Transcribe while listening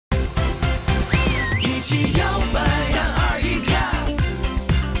起摇摆，3、2、1，跳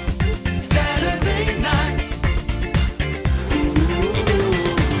 ，Saturday night，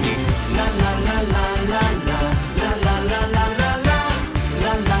 啦啦啦啦啦啦啦啦啦啦啦啦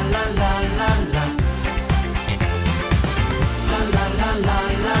啦啦啦啦啦啦，啦啦啦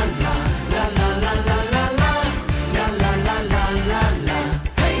啦啦啦啦啦啦啦啦啦啦，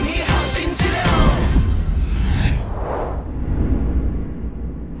嘿，你好星期六。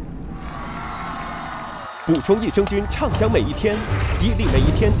补充益生菌，畅享每一天。伊利每一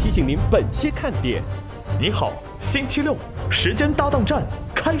天提醒您本期看点。你好，星期六，时间搭档战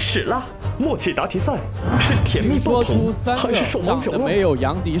开始啦！默契答题赛是甜蜜爆棚，还是手忙脚乱？没有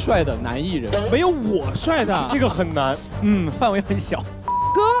杨迪帅的男艺人，没有我帅的，这个很难。范围很小。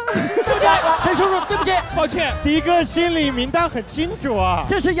哥，对不起，陈叔叔，对不起，抱歉。迪哥心里名单很清楚啊。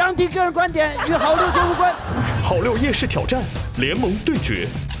这是杨迪个人观点，与好六节无关。好六夜市挑战，联盟对决，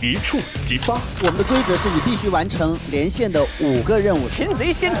一触即发。我们的规则是你必须完成连线的5个任务。擒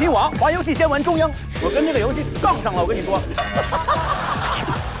贼先擒王，玩游戏先玩中央。我跟这个游戏杠上了，我跟你说。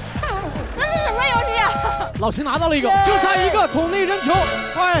那是什么游戏啊？老师拿到了一个，就差一个桶内扔球。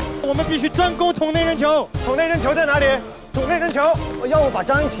快，我们必须专攻桶内扔球。桶内扔球在哪里？桶内扔球，要不把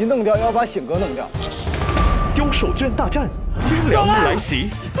张一奇弄掉，要不把醒哥弄掉。丢手绢大战，清凉来袭。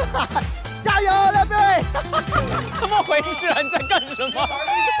加油，来贝！怎么回事啊？你在干什么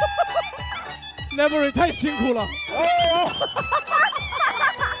 ？Never 太辛苦了。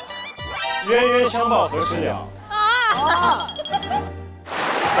冤冤相报何时了？啊！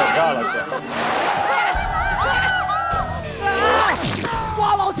等炸了，姐。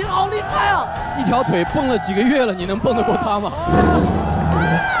哇，老秦好厉害啊！一条腿蹦了几个月了，你能蹦得过他吗？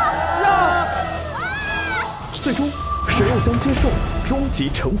最终，谁又将接受终极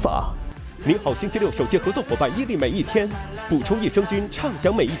惩罚？你好星期六首届合作伙伴伊利每一天，补充益生菌，畅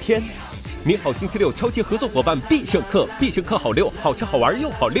享每一天。你好星期六超级合作伙伴必胜客，必胜客好六，好吃好玩又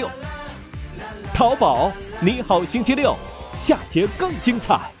好六。淘宝你好星期六，下节更精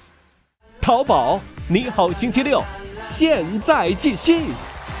彩。淘宝你好星期六，现在继续。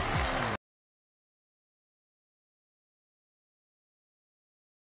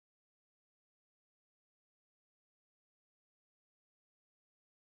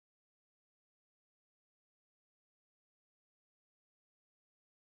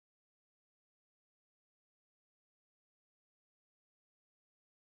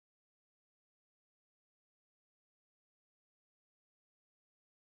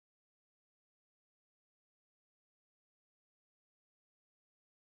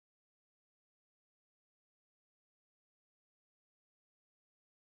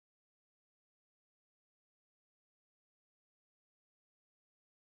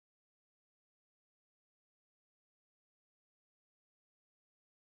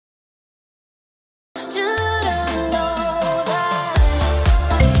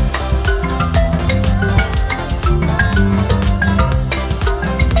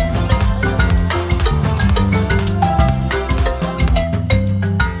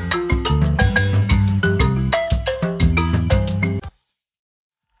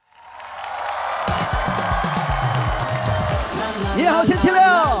你好星期六，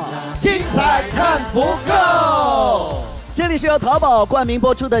精彩看不够。这里是由淘宝冠名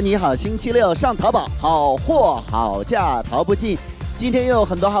播出的《你好星期六》，上淘宝好货好价淘不尽。今天又有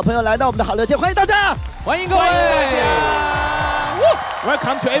很多好朋友来到我们的好六街，欢迎大家，欢迎各位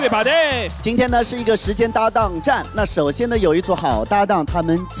，Welcome to everybody。今天呢是一个时间搭档战，那首先呢有一组好搭档，他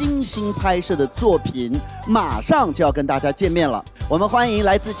们精心拍摄的作品马上就要跟大家见面了。我们欢迎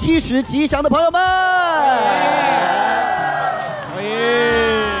来自70吉祥的朋友们。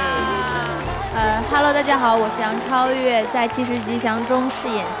Hello， 大家好，我是杨超越，在70吉祥中饰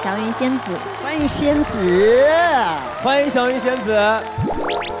演祥云仙子。欢迎仙子，欢迎祥云仙子。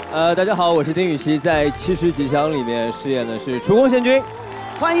大家好，我是丁禹兮，在70吉祥里面饰演的是厨工贤君。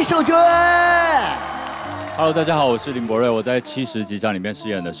欢迎寿君。Hello， 大家好，我是林博瑞，我在70吉祥里面饰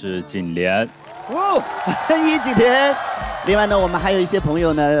演的是景莲。欢迎景莲。另外呢，我们还有一些朋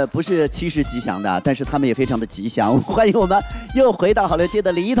友呢，不是70吉祥的，但是他们也非常的吉祥。欢迎我们又回到好乐街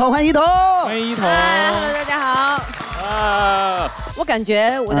的李一桐，欢迎一桐，欢迎一桐。Hello， 大家好。我感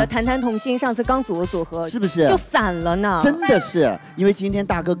觉我的谈谈同心上次刚组的组合，是不是就散了呢？真的是，因为今天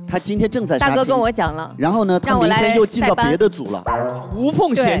大哥他今天正在杀青，大哥跟我讲了，然后呢，他明天又进到别的组了，无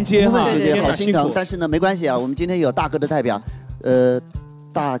缝衔接，无缝衔接，好心疼。但是呢，没关系啊，我们今天有大哥的代表，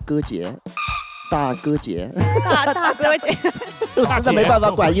大哥姐。大哥姐，大哥姐，我实在没办法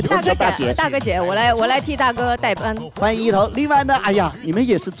管一桐叫大姐。大哥姐，我来替大哥代班。欢迎一桐。另外呢，哎呀，你们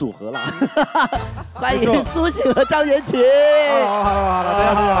也是组合了，欢迎苏醒和张元琴。好，大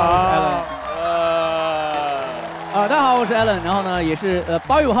家好。talent， 然后呢也是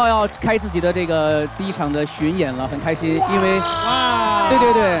8月5号要开自己的这个第一场的巡演了，很开心，因为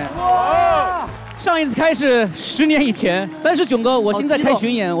对。上一次开是10年以前，但是囧哥，我现在开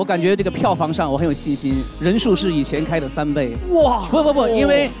巡演，我感觉这个票房上我很有信心，人数是以前开的3倍。哇！不，因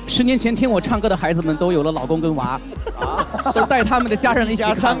为10年前听我唱歌的孩子们都有了老公跟娃，都带他们的家人一起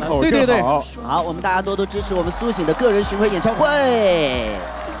看了。对。好，我们大家多多支持我们苏醒的个人巡回演唱会。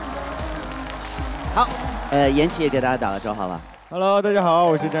好，延琪也给大家打个招呼好吧 ？Hello， 大家好，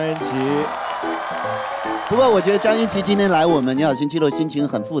我是张延琪。不过我觉得张延琪今天来我们你好星期六心情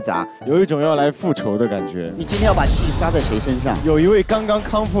很复杂，有一种要来复仇的感觉。你今天要把气撒在谁身上？有一位刚刚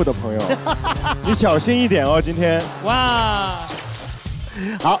康复的朋友，你小心一点哦，今天。哇！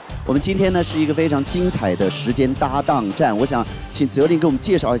好，我们今天呢是一个非常精彩的时间搭档战，我想请泽林给我们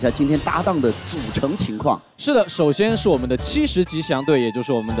介绍一下今天搭档的组成情况。是的，首先是我们的70吉祥队，也就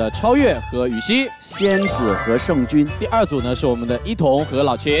是我们的超越和禹兮，仙子和圣君。第2组呢是我们的一桐和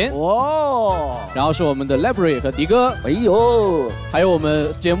老秦。哦。然后是我们的 Library 和迪哥。哎呦，还有我们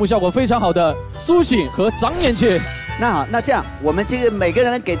节目效果非常好的苏醒和张延琪。那好，那这样我们这个每个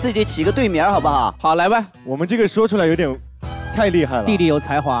人给自己起个队名好不好？好，来吧。我们这个说出来有点太厉害了，弟弟有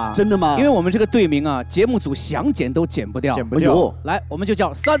才华，真的吗？因为我们这个队名啊，节目组想剪都剪不掉，剪不掉。来，我们就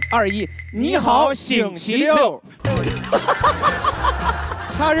叫3、2、1，你好星期六。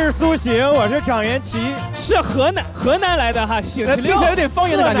他是苏醒，我是张延琪，是河南来的哈，星期六，听起来有点方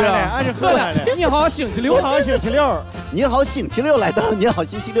言的感觉了。按是河南的。你好星期六，你好星期六，你好星期六来到你好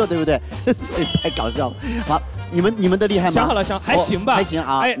星期六，对不对？太搞笑了。好。你们的厉害吗？想好了，还行吧，还行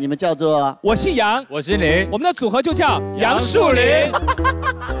啊。你们叫做？我姓杨，我姓林，我们的组合就叫杨树林。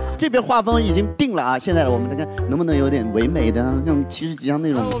这边画风已经定了啊，现在我们看看能不能有点唯美的，像70吉祥那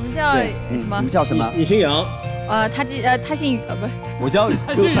种。我们叫什么？你们叫什么？你姓杨。他姓不是。我叫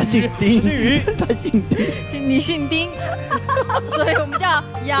他姓丁，姓于，他姓丁，你姓丁，所以我们叫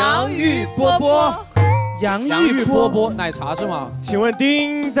杨芋波波。洋芋波波奶茶是吗？请问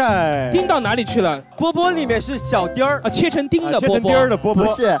丁在？丁到哪里去了？波波里面是小丁儿啊，切成丁的波波。切成丁儿的波波。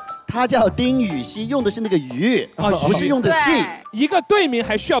不是，他叫丁禹兮，用的是那个鱼啊，不是用的姓。一个队名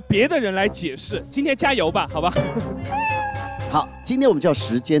还需要别的人来解释。今天加油吧，好吧？好，今天我们叫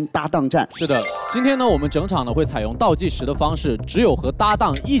时间搭档战。是的，今天呢，我们整场呢会采用倒计时的方式，只有和搭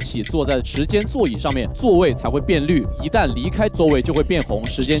档一起坐在时间座椅上面，座位才会变绿，一旦离开座位就会变红，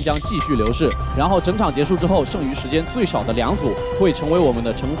时间将继续流逝。然后整场结束之后，剩余时间最少的2组会成为我们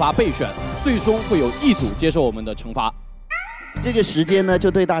的惩罚备选，最终会有1组接受我们的惩罚。这个时间呢，就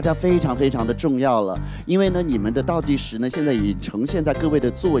对大家非常非常的重要了，因为呢，你们的倒计时呢，现在已呈现在各位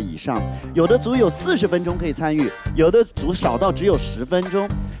的座椅上，有的组有40分钟可以参与，有的组少到只有10分钟。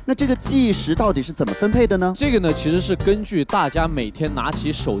那这个计时到底是怎么分配的呢？这个呢，其实是根据大家每天拿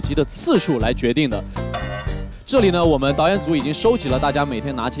起手机的次数来决定的。这里呢，我们导演组已经收集了大家每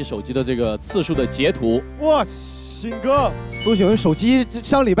天拿起手机的这个次数的截图。哇！醒哥，苏醒手机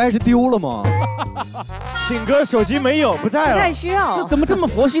上礼拜是丢了吗？醒哥手机没有，不在了。不太需要。这怎么这么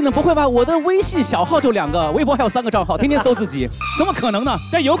佛系呢？不会吧？我的微信小号就2个，微博还有3个账号，天天搜自己，怎么可能呢？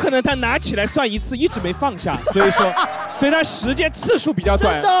但有可能他拿起来算一次，一直没放下，所以他时间次数比较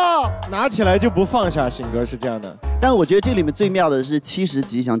短。真的，拿起来就不放下，醒哥是这样的。但我觉得这里面最妙的是70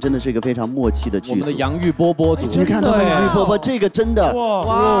吉祥，真的是一个非常默契的剧组。我们的洋芋波波组，你看他们洋芋波波这个真的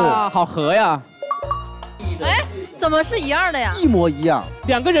哇，好合呀！哎，怎么是一样的呀？一模一样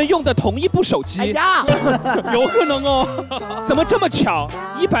，2个人用的同一部手机。哎呀，有可能哦，怎么这么巧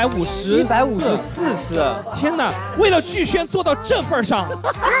？154次，天哪！为了剧宣做到这份上，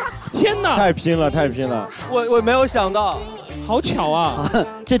天哪！太拼了，太拼了！我没有想到。好巧啊！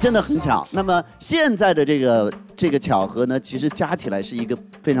这真的很巧。那么现在的这个巧合呢，其实加起来是一个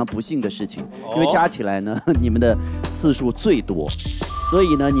非常不幸的事情，因为加起来呢，你们的次数最多，所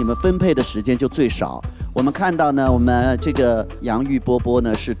以呢，你们分配的时间就最少。我们看到呢，我们这个洋芋波波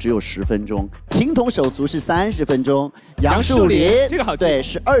呢是只有10分钟，青铜手足是30分钟，杨树林这个好记，对，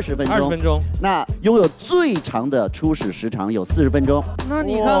是20分钟。20分钟。那拥有最长的初始时长有40分钟。那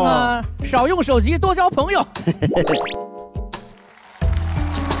你看看，少用手机，多交朋友。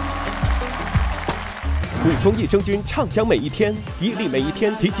补充益生菌，畅享每一天，伊利每一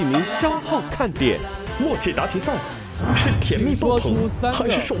天提醒您消耗看点。默契答题赛。是甜蜜爆棚，还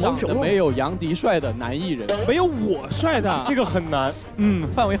是手忙脚乱？没有杨迪帅的男艺人，没有我帅的，这个很难。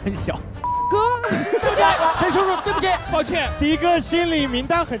范围很小。哥，对不起，陈叔叔，对不起，抱歉。迪哥心里名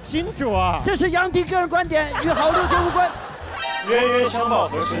单很清楚啊。这是杨迪个人观点，与好六节无关。冤冤相报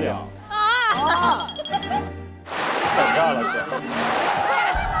何时了？啊！尴尬了，姐。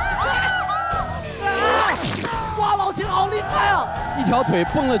哇，老秦好厉害啊！一条腿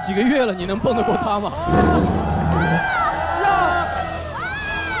蹦了几个月了，你能蹦得过他吗？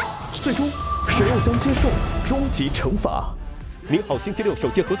最终谁又将接受终极惩罚？你好星期六首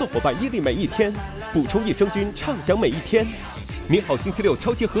届合作伙伴伊利每一天，补充益生菌，畅享每一天。你好星期六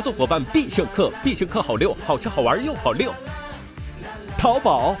超级合作伙伴必胜客，必胜客好6，好吃好玩又好6。淘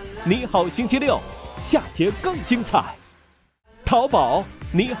宝你好星期六，下节更精彩。淘宝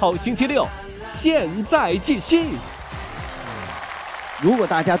你好星期六，现在继续。如果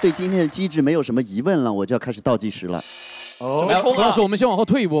大家对今天的机制没有什么疑问了，我就要开始倒计时了。哦，何老师，我们先往后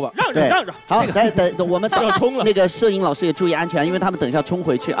退一步吧。让着。好，等我们那个摄影老师也注意安全，因为他们等一下冲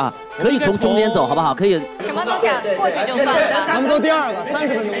回去啊，可以从中间走，好不好？可以。什么东西啊？过去就算了。咱们走第二个，30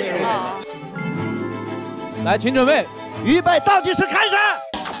分钟内。来，请准备，预备，倒计时开始。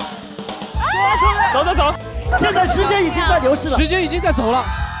走。现在时间已经在流逝了，时间已经在走了。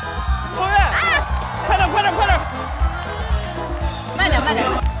超越，快点！慢点。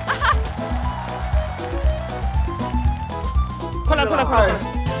快点！9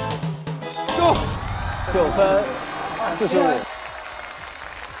分45。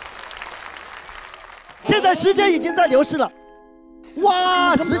现在时间已经在流逝了。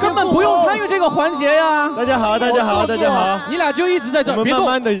哇，时间根本不用参与这个环节呀！大家好。你俩就一直在这，我们慢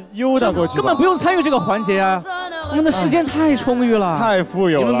慢的悠荡过去。根本不用参与这个环节呀！我们的时间太充裕了，太富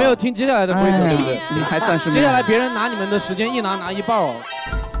有了。你们没有听接下来的规则，对不对？你还暂时。接下来别人拿你们的时间一拿一半哦。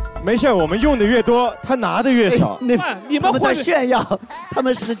没事，我们用的越多，他拿的越少。你们在炫耀，他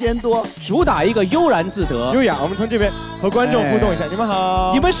们时间多，主打一个悠然自得。优雅，我们从这边和观众互动一下。你们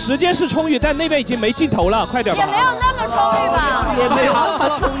好。你们时间是充裕，但那边已经没镜头了，快点吧。也没有那么充裕吧？也没有那么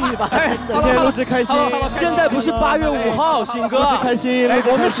充裕吧？今天录制开心。现在不是8月5号，鑫哥。录制开心，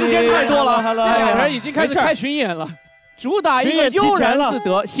我们时间太多了。两人已经开始开巡演了，主打一个悠然自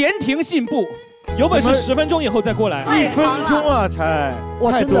得，闲庭信步。有本事10分钟以后再过来。1分钟啊，才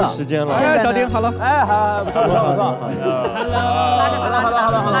太多时间了。哎，小丁，好了。哎，好，不错。拉着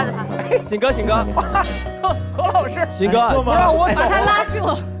他。鑫哥，何老师，鑫哥，不让我把他拉住。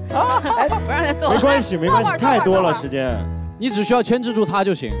不让他坐。没关系，太多了时间。你只需要牵制住他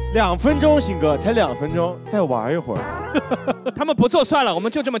就行。2分钟，鑫哥，才2分钟，再玩一会儿。他们不做算了，我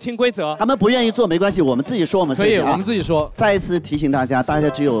们就这么听规则。他们不愿意做没关系，我们自己说我们可以，我们自己说。再一次提醒大家，大家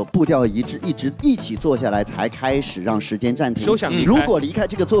只有步调一致，一起坐下来才开始让时间暂停。休想离开。如果离开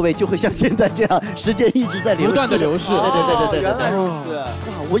这个座位，就会像现在这样，时间一直在流逝，不断的流逝。对。原来如此。哇，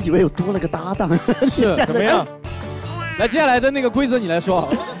我以为有多了个搭档。是怎么样？来，接下来的那个规则你来说。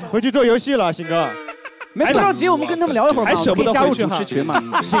回去做游戏了，鑫哥。没着急，我们跟他们聊一会儿吧。还舍不得加入主持群嘛？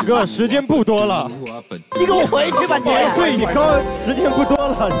鑫哥，时间不多了，你给我回去吧你！2岁以高，时间不多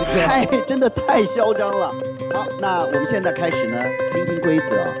了，鑫哥。真的太嚣张了。好，那我们现在开始呢，听听规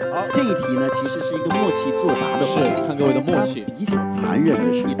则。好，这一题呢，其实是一个默契作答的环节。看各位的默契。比较残忍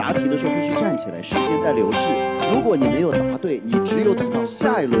的是，你答题的时候必须站起来，时间在流逝。如果你没有答对，你只有等到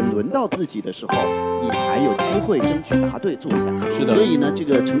下一轮轮到自己的时候，你才有机会争取答对坐下。是的。所以呢，这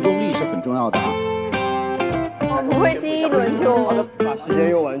个成功率是很重要的啊。我不会第一轮就把时间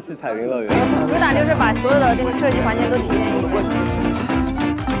用完去彩云乐园。主打就是把所有的这个设计环节都体验一遍。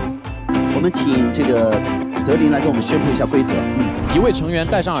我们请这个泽林来给我们宣布一下规则。一位成员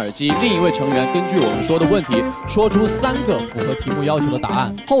戴上耳机，另一位成员根据我们说的问题，说出3个符合题目要求的答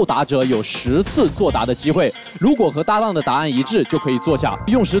案，后答者有10次作答的机会。如果和搭档的答案一致，就可以坐下。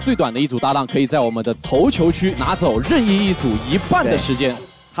用时最短的一组搭档可以在我们的投球区拿走任意一组1半的时间。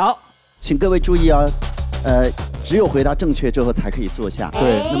好，请各位注意啊。只有回答正确之后才可以坐下。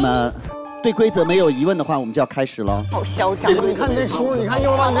对，那么对规则没有疑问的话，我们就要开始了。好嚣张！你看这书，你看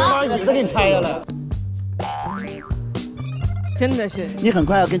又把椅子给拆下来。真的是。你很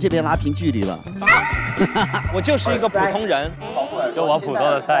快要跟这边拉平距离了。我就是一个普通人，就我普通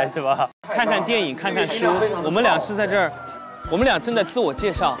的菜是吧？看看电影，看看书，我们俩是在这儿，我们俩正在自我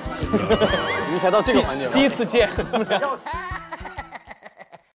介绍。你们才到这个环节吗？第一次见。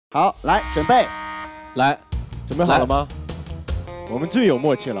好，来准备。来，准备好了吗？我们最有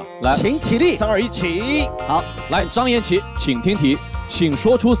默契了。来，请起立，3、2、1，起。好，来，张延齐，请听题，请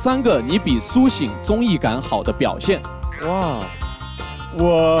说出3个你比苏醒综艺感好的表现。哇，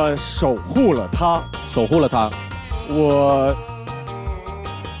我守护了他，守护了他。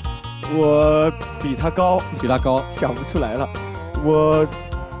我比他高，比他高，想不出来了。我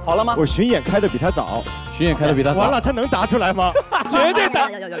好了吗？我巡演开的比他早。巡演开的比他早。完了，他能答出来吗？绝对答，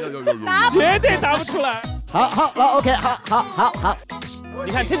绝对答不出来。好 ，OK， 好。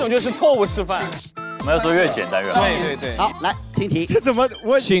你看，这种就是错误示范。我们要说越简单越好。对。好，来听题。这怎么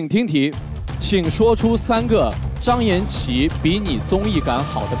请听题，请说出3个张延齐比你综艺感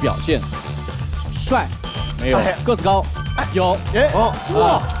好的表现。帅，没有。个子高，有。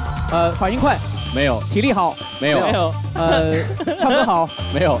哇，反应快，没有。体力好，没有。唱歌好，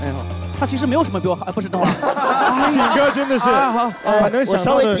没有。他其实没有什么比我好，不是等会儿。景哥真的是，反正我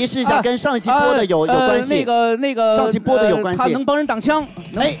稍微提示一下，跟上一期播的有关系。那个上期播的有关系。他能帮人挡枪。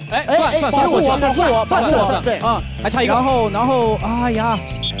算算我，对啊，还差一个。然后，哎呀，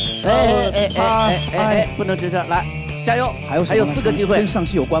不能直着，来，加油！还有4个机会，跟上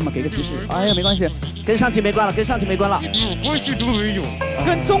期有关吗？给个提示。哎呀，没关系，跟上期没关了，跟上期没关了。关系都没有，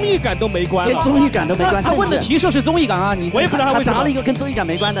跟综艺感都没关了。跟综艺感都没关。他问的提示是综艺感啊，我也不知道他为什么。他答了一个跟综艺感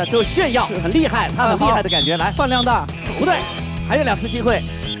没关的，就炫耀，很厉害，他很厉害的感觉。来，饭量大，不对，还有2次机会，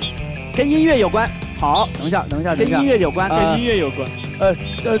跟音乐有关。好，等一下，跟音乐有关，跟音乐有关。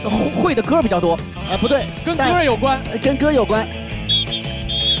会的歌比较多。不对，跟歌有关，跟歌有关。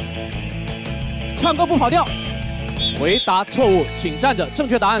唱歌不跑调。回答错误，请站着。正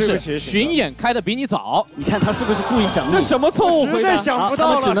确答案是巡演开的比你早。你看他是不是故意整你？这什么错误回答？实在想不到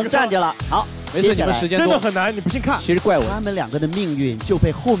了，他们只能站着了。好，没事，你们时间真的很难，你不信看。其实怪我，他们2个的命运就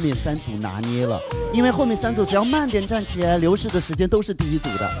被后面3组拿捏了，因为后面3组只要慢点站起来，流逝的时间都是第1组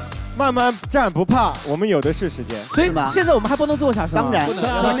的。慢慢站不怕，我们有的是时间。所以现在我们还不能坐下是吗？当然，你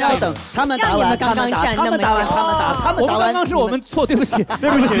们要等他们答完，他们答完，他们答完。我们刚刚是我们错，对不起，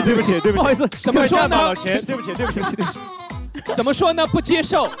不好意思，怎么说呢？对不起。怎么说呢？不接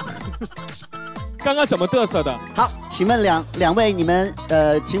受。刚刚怎么嘚瑟的？好，请问两位，你们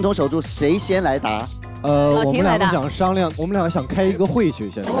情同手足，谁先来答？我们两个想商量，我们两个想开一个会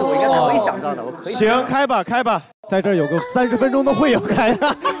去，现在。我应该可以想到的，我可以。行，开吧，在这儿有个30分钟的会要开，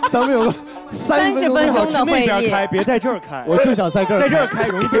咱们有个30分钟去那边开，别在这儿开。我就想在这儿开，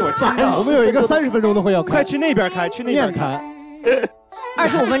容易被我听到。我们有一个30分钟的会要开，快去那边开，去那边开。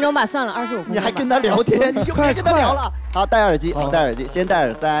 25分钟吧，算了，25分钟。你还跟他聊天，你就别跟他聊了。好，戴耳机，先戴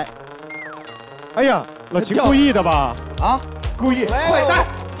耳塞。哎呀，老秦故意的吧？啊，故意，快戴。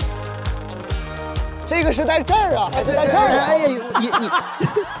这个是在这儿啊，还是在这儿？哎呀，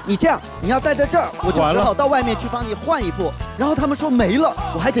你这样，你要戴在这儿，我就只好到外面去帮你换一副。然后他们说没了，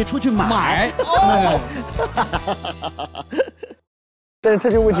我还得出去买。但是他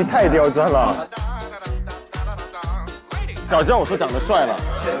这个问题太刁钻了。 早知道我说长得帅了，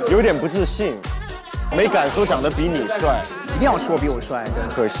有点不自信，没敢说长得比你帅，一定要说比我帅，真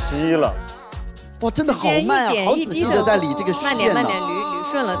的可惜了。哇，真的好慢啊，好仔细的在理这个线呢。慢点，捋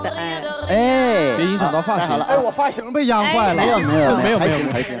顺了的，哎，别影响到发型。好了，哎，我发型被压坏了。没有，还行，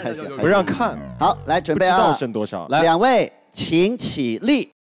不让看。好，来准备啊，不知道剩多少。来，2位请起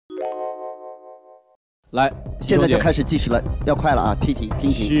立。来，现在就开始计时了，要快了啊！听停。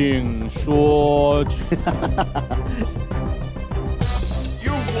请说。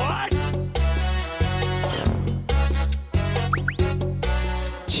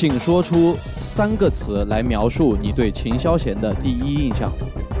请说出3个词来描述你对秦霄贤的第一印象。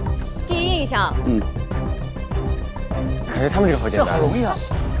第一印象，感觉他们这个好简单。这好容易啊！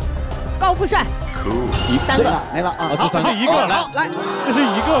高富帅，3个没了啊！这是一个，来，这是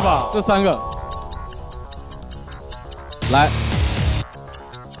一个吧？这3个，来，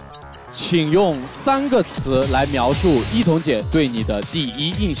请用3个词来描述一彤姐对你的第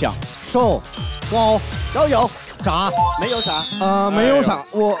一印象。瘦、高有。 傻没有傻没有傻，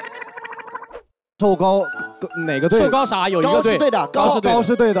我瘦高哪个对？瘦高傻有一个对，高是对的，高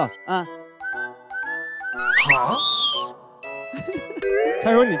是对的。嗯。好。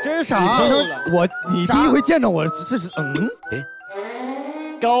他说你真傻。你第一回见着我，这是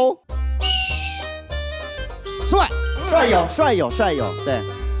高帅有，对。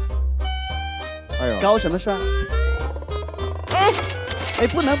哎呦，高什么帅？哎，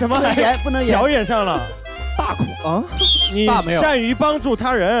不能演，表演上了。 大苦啊！你善于帮助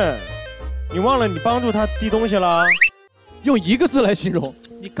他人，你忘了你帮助他递东西了？用1个字来形容，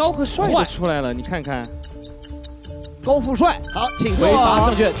你高和帅都出来了，你看看，高富帅。好，请坐。回答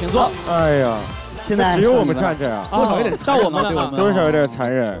正确，请坐。哎呀，现在只有我们站着啊，多少有点到我们了，多少有点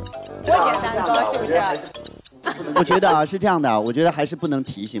残忍。多简单，高是不是？我觉得啊是这样的，我觉得还是不能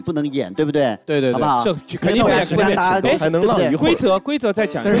提醒，不能演，对不对？对，好不好？肯定不大家还能让你规则再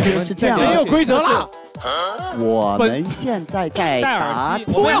讲。是这样，没有规则了。我们现在在答题，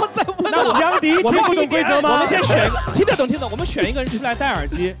不要再问了。杨迪听不懂规则吗？我们先选，听得懂。我们选一个人出来戴耳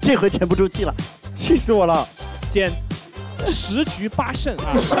机。这回沉不住气了，气死我了。10局8胜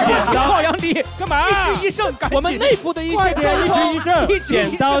啊！剪刀杨迪干嘛？1局1胜，我们内部的一些。快点，1局1胜。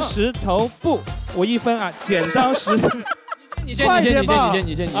剪刀石头布，我1分啊！剪刀石头。你先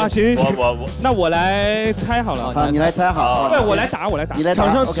啊！行，那我来猜好了。好，你来猜好。对，我来打。你来打。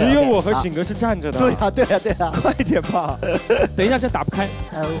场上只有我和醒哥是站着的。对啊。快点吧。等一下，这打不开。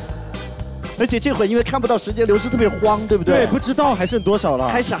而且这会因为看不到时间流逝，特别慌，对不对？对，不知道还剩多少了。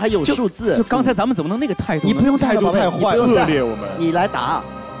开始还有数字。就刚才咱们怎么能那个态度？你不用态度太坏恶劣，我们。你来答。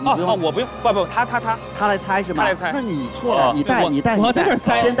我不用，不，他来猜是吗？他来猜。那你错了，你戴，我在这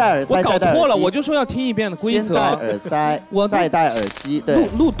塞，先戴耳塞，我搞错了，我就说要听一遍的规则。先戴耳塞，再戴耳机，对。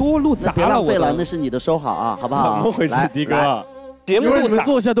录多录杂了，别浪费了，那是你的收好啊，好不好？怎么回事，迪哥？节目你们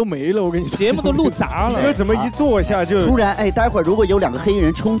坐下都没了，我跟你说，节目都录砸了。因为怎么一坐下就突然待会儿如果有2个黑衣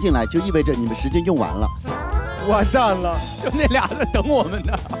人冲进来，就意味着你们时间用完了，完蛋了，就那俩在等我们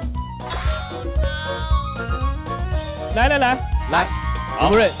呢。来，林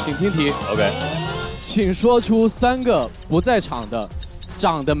博瑞，请听题。 OK， 请说出3个不在场的、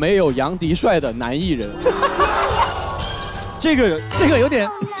长得没有杨迪帅的男艺人。这个有点，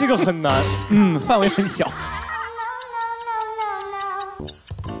这个很难，范围很小。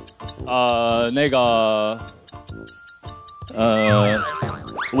那个，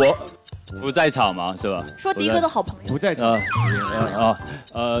我不在场嘛，是吧？说迪哥的好朋友不在场。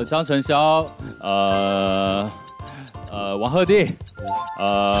张晨霄，王鹤棣，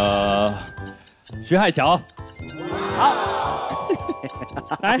徐海乔。好，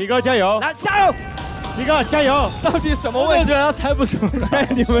来，迪哥加油！来加油！迪哥加油！到底什么位置啊？猜不出来。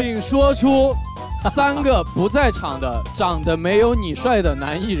你们请说出3个不在场的、长得没有你帅的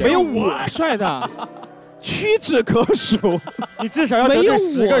男艺人。没有我帅的，屈指可数。你至少要得罪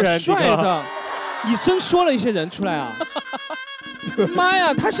10个人。帅的，你真说了一些人出来啊！妈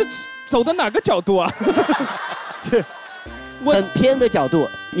呀，他是走的哪个角度啊？这很偏的角度，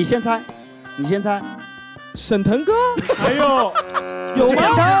你先猜。沈腾哥，哎呦，有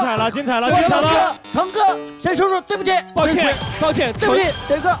吗？精彩了！腾哥，谁说对不起？抱歉，对不起，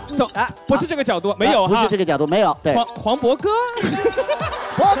这个走啊，不是这个角度，没有，不是这个角度，没有。对，黄渤哥，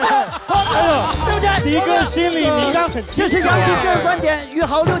哎呦，对不起，迪哥心里应该很清楚。这是杨迪个人观点，与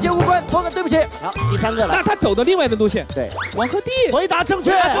豪六节无关。博哥，对不起。好，第3个了。那他走的另外的路线，对，王鹤棣，回答正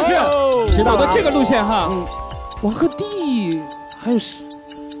确，走的这个路线哈。王鹤棣还有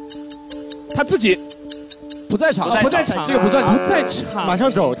他自己。不在场，不在场，这个不算，不在场，马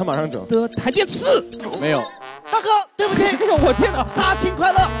上走，他马上走。的檀健次没有，大哥，对不起，我天哪，杀青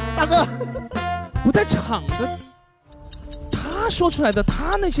快乐，大哥，不在场的，他说出来的，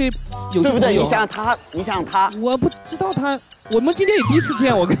他那些有对不对？你想他，我不知道他，我们今天也第一次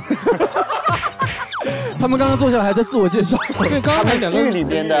见，我跟他们刚刚坐下来还在自我介绍，对，刚才2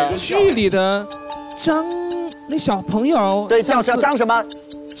个剧里的张那小朋友，对，叫张什么？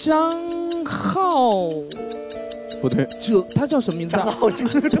张浩。不对，他叫什么名字啊？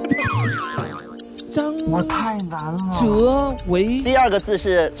张，我太难了。哲维，第二个字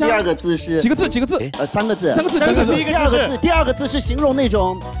是几个字？3个字。3个字。第2个字是形容那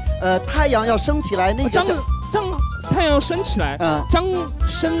种，太阳要升起来那个。太阳要升起来。张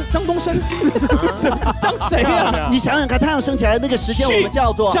东升。张谁呀？你想想看，太阳升起来那个时间我们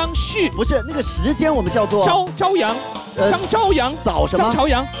叫做张旭，不是那个时间我们叫做朝阳。张朝阳。早什么？张朝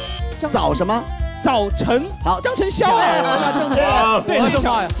阳。早什么？早晨。好，张晨霄。正确。对，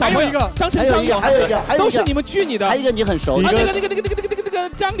还有一个张晨霄，还有一个，都是你们剧里的。还有一个你很熟。那个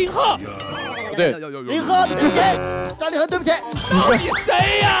张凌赫。对，凌赫，对不起，张凌赫，对不起。到底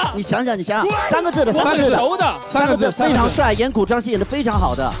谁呀？你想想，3个字的，3个字的，3个字，非常帅，演古装戏演得非常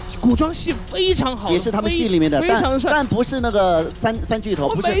好的。古装戏非常好，也是他们戏里面的，非常帅，但不是那个三巨头，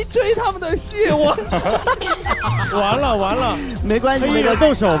不是。我没追他们的戏，我。完了，没关系，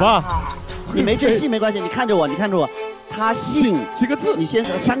动手吧。你没追戏没关系，你看着我。他姓几个字？你先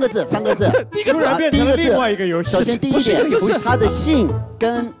说3个字。突然变成了另外一个游戏。首先第一点，他的姓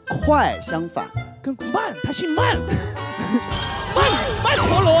跟快相反。跟慢，他姓慢。慢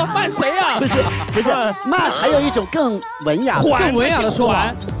陀螺，慢谁呀？不是慢，还有一种更文雅的说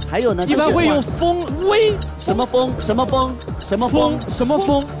法。还有呢，一般会用风微什么风，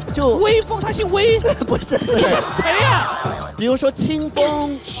就微风，他姓微。不是谁呀？比如说清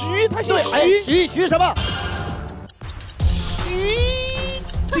风徐，他姓徐什么？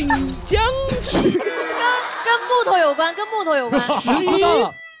锦江徐，跟木头有关。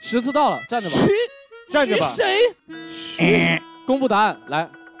10次到了，站着吧。站着吧。谁？公布答案来。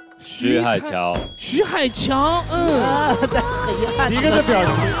徐海乔，很遗憾，迪哥的表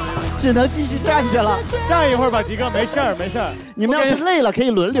情只能继续站着了。站一会儿吧，迪哥，没事儿。你们要是累了可以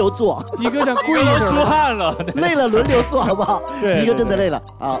轮流坐。迪哥想跪一会儿，出汗了，累了轮流坐好不好？对，迪哥真的累了。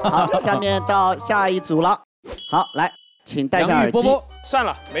好，下面到下一组了。好，来，请戴上耳机。算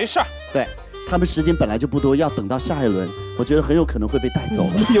了，没事儿。对，他们时间本来就不多，要等到下一轮，我觉得很有可能会被带走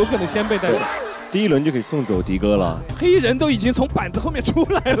了。有可能先被带走。第1轮就可以送走迪哥了。黑人都已经从板子后面出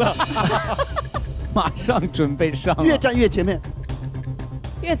来了，马上准备上，越站越前面，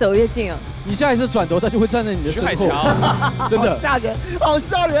越走越近啊。你下一次转头，他就会站在你的身后，真的好吓人，好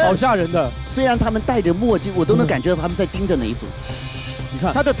吓人，好吓人的。虽然他们戴着墨镜，我都能感觉到他们在盯着哪一组。你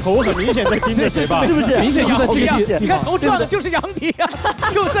看他的头很明显在盯着谁吧？是不是？明显就在这个地方。你看头撞的就是杨迪啊，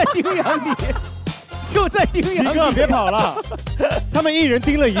就在盯杨迪，就在盯杨迪。迪哥别跑了，他们一人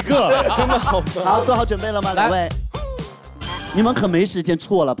盯了一个，真的好。好，做好准备了吗，两位？你们可没时间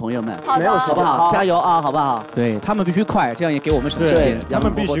错了，朋友们，好的，好不好？加油啊，好不好？对他们必须快，这样也给我们省时间。他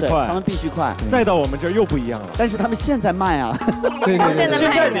们必须快，他们必须快。再到我们这儿又不一样了。但是他们现在慢啊，对，现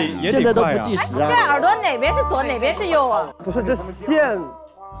在你也现在都不计时啊。这耳朵哪边是左，哪边是右啊？不是这线，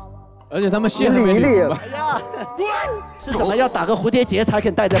而且他们线还没理。哎呀，是怎么要打个蝴蝶结才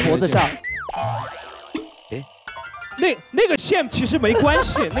肯戴在脖子上？那个线其实没关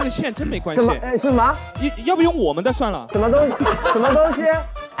系，那个线真没关系。什么？要不用我们的算了。什么东西？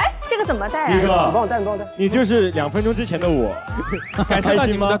哎，这个怎么戴啊？迪哥，你帮我戴。你就是2分钟之前的我，感受到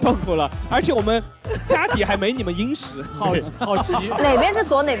你们的痛苦了，而且我们家底还没你们殷实，好急。哪边是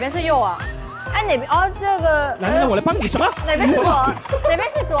左，哪边是右啊？哎，哪边？哦，这个。来，我来帮你什么？哪边是左？哪边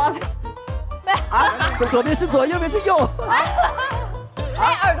是左？啊，左边是左，右边是右。哎，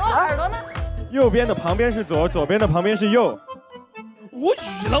耳朵呢？右边的旁边是左，左边的旁边是右。无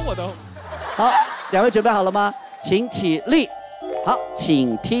语了，我都。好，两位准备好了吗？请起立。好，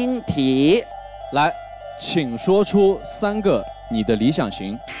请听题。来，请说出3个你的理想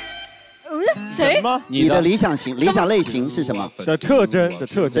型。谁？你的理想型、理想类型是什么？的特征对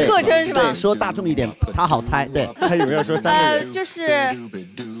特征是吧？对，说大众一点，他好猜。对，他以为要说3个人。就是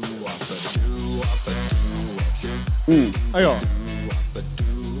哎呦。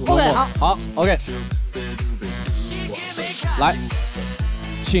OK， 好 ，OK。来，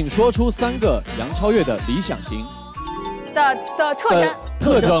请说出3个杨超越的理想型的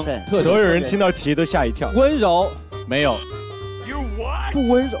特征。所有人听到题都吓一跳。温柔没有，不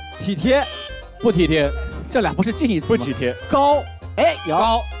温柔，体贴不体贴，这俩不是近义词吗？不体贴。高，哎，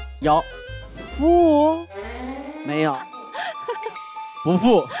有，富没有，不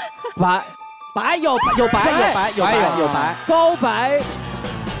富，白有白，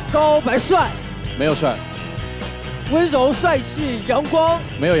高白帅，没有帅，温柔帅气阳光，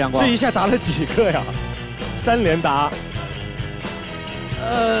没有阳光。这一下答了几个呀？3连答。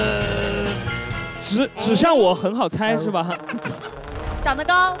指向我很好猜是吧？长得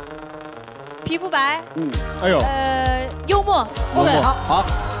高，皮肤白。哎呦。幽默。 OK， 好。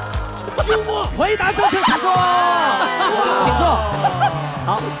幽默，回答正确，请坐。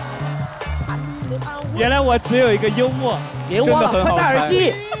好。原来我只有一个幽默，别忘了快戴耳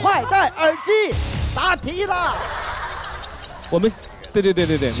机，快戴耳机，答题了。我们，对，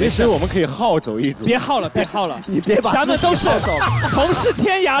其实我们可以耗走一组。别耗了，你别把咱们都是同是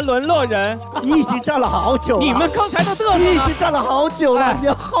天涯沦落人。你已经站了好久了，你们刚才都嘚瑟，你已经站了好久了，你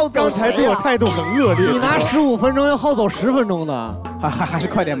要耗走。刚才对我态度很恶劣。你拿15分钟要耗走10分钟的，还是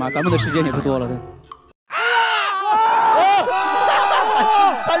快点吧，咱们的时间也不多了。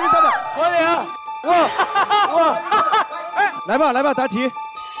 33秒，快点！哇！来吧，答题，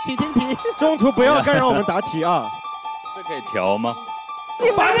请听题。中途不要干扰我们答题啊！这可以调吗？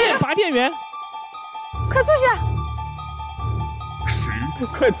拔电源，快坐下。 10，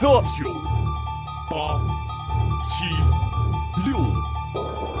快坐。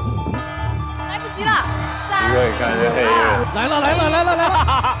 9，8，7，6，5。来不及了，3、2。来了！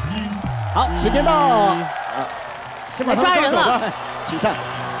好，时间到。先把抓人了，请上。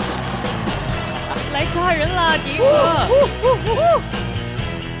来抓人了，迪哥。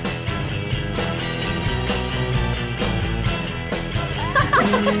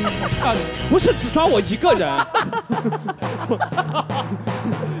不是只抓我一个人。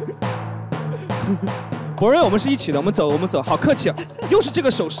博瑞，我们是一起的，我们走，好客气啊！又是这个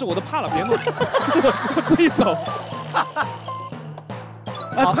手势，我都怕了，别弄，我自己走。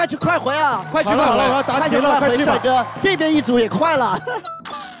哎，快回啊！快去！答题了，快去吧！哥，这边一组也快了。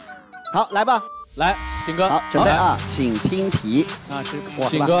好，来吧，来，景哥，好，准备啊，请听题。啊，是我，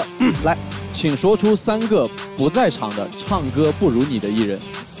景哥，来，请说出3个不在场的唱歌不如你的艺人。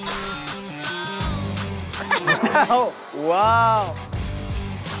哇！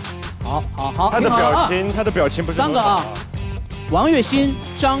好，他的表情不是3个啊，王栎鑫、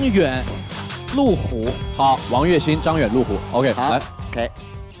张远、陆虎。好，王栎鑫、张远、陆虎。OK， 来 ，OK。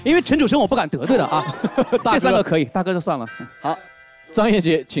因为陈楚生我不敢得罪的啊，这3个可以，大哥就算了。好，张叶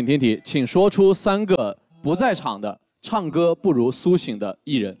杰，请听题，请说出3个不在场的唱歌不如苏醒的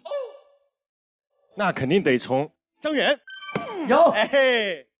艺人。那肯定得从张远有，哎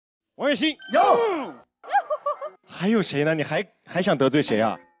嘿，王栎鑫有，还有谁呢？你还想得罪谁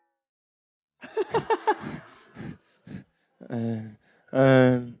啊？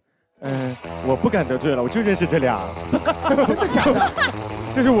我不敢得罪了，我就认识这俩。真的假的？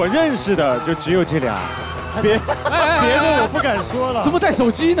这是我认识的，就只有这俩。别的我不敢说了。怎么带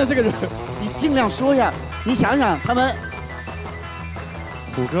手机呢？这个人，你尽量说呀。你想想他们。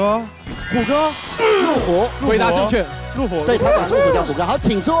虎哥，路虎，回答正确。路虎，对他把路虎叫虎哥。好，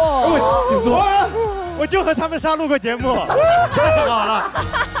请坐。请坐。我就和他们仨录过节目，太好了。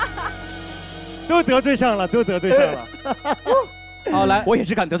都得罪上了。好，来，我也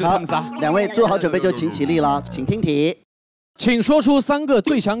只敢得罪他们仨。两位做好准备就请起立了，请听题。请说出3个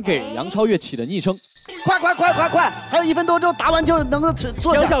最想给杨超越起的昵称。快！还有1分多钟，答完就能够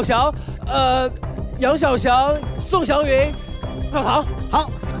坐下。杨小翔，杨小翔，宋祥云，小唐。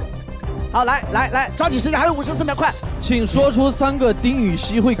好，来，抓紧时间，还有54秒，快！请说出3个丁禹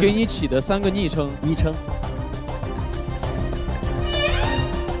兮会给你起的3个昵称。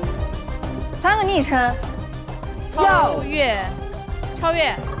 3个昵称。超越。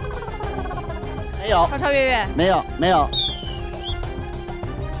没有。超越。没有。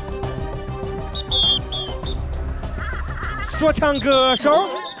说唱歌手。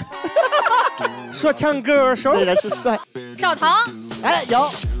虽然是帅。小唐。哎，有。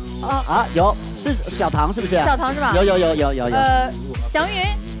有，是小唐是不是？小唐是吧？有。祥云。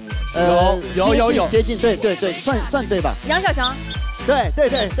有，接近，对，算对吧？杨小翔。对。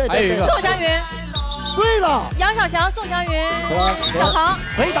还有一个。宋祥云。对了。杨小翔、宋祥云、小唐。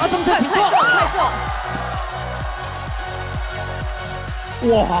回答正确，请坐。快坐。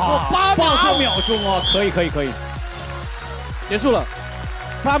哇，8秒钟啊！可以。结束了。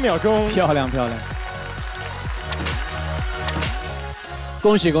8秒钟。漂亮。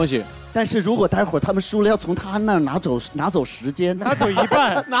恭喜！但是如果待会儿他们输了，要从他那儿拿走时间，拿走一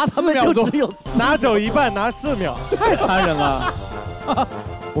半，拿4秒钟，拿走一半，拿4秒，太残忍了。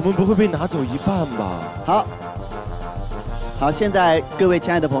我们不会被拿走一半吧？好，现在各位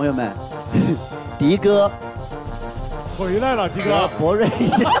亲爱的朋友们，迪哥回来了，迪哥，博瑞，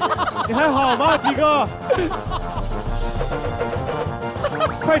你还好吗，迪哥？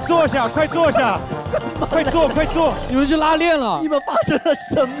快坐下！快坐！你们去拉练了？你们发生了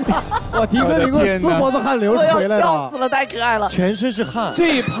什么？哇，迪哥，你给我撕脖子汗流回来了！我要笑死了，太可爱了，全身是汗。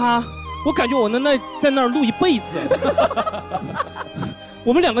这一趴，我感觉我能在那儿录一辈子。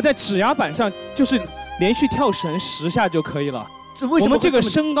我们2个在指压板上就是连续跳绳10下就可以了。我们这个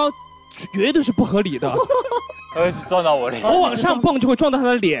身高绝对是不合理的。撞到我脸，我往上蹦就会撞到他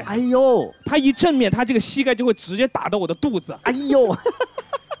的脸。哎呦，他一正面，他这个膝盖就会直接打到我的肚子。哎呦。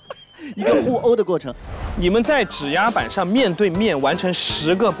一个互殴的过程。你们在指压板上面对面完成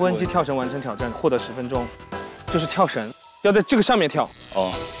10个波恩机跳绳完成挑战，获得10分钟，就是跳绳，要在这个上面跳。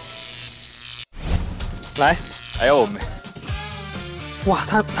来，还有我们。哇，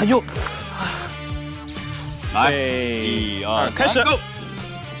他又，来，1、2，开始。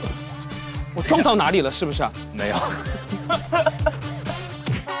我撞到哪里了？是不是啊？没有。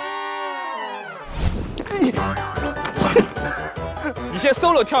你先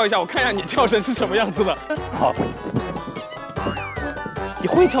solo 跳一下，我看一下你跳绳是什么样子的。好。你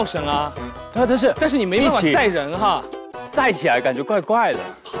会跳绳啊？但是你没办法载人哈，载起来感觉怪怪的。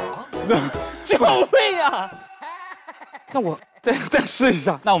救命啊！那我再试一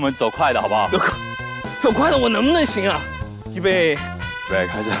下。那我们走快的好不好？走快的我能不能行啊？预备，开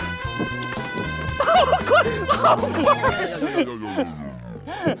始。好快！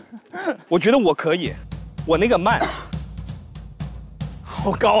我觉得我可以，我那个慢。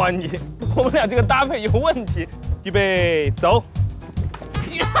好高啊你！我们俩这个搭配有问题。预备，走！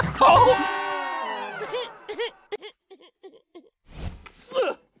头。4、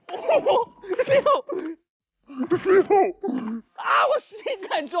5、6。啊！我膝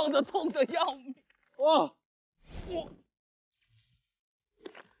盖撞得痛得要命。哇！5、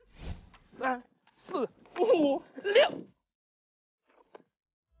3、4、5、6。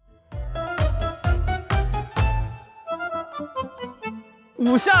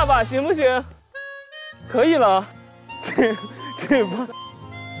5下吧，行不行？可以了，这吧。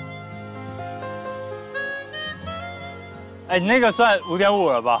哎，你那个算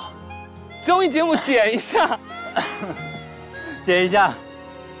5.5了吧？综艺节目减一下，减一下。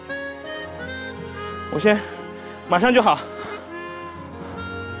我先，马上就好。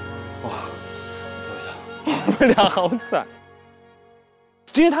哇，我们俩好惨。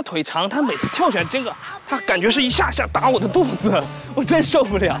因为他腿长，他每次跳起来这个，他感觉是一下下打我的肚子，我真受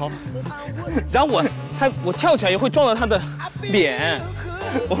不了。然后我跳起来也会撞到他的脸，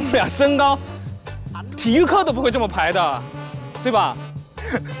我们俩身高，体育课都不会这么排的，对吧？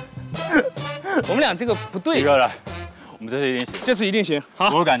我们俩这个不对。一个来，我们这次一定行。这次一定行。好，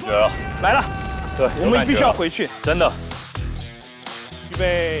我有感觉了。来了。对，我们必须要回去。真的。预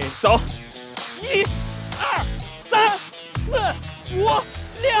备，走！1、2、3、4、5、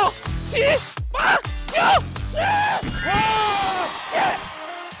6、7、8、9、10。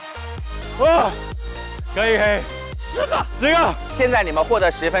哇，可以10个。现在你们获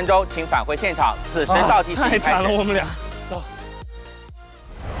得10分钟，请返回现场。此时倒计时太开始。惨了，我们俩。走。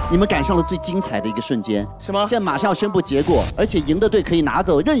你们赶上了最精彩的一个瞬间，什么？现在马上要宣布结果，而且赢的队可以拿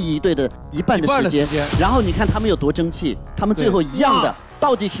走任意一队的一半的时间。然后你看他们有多争气，他们最后一样的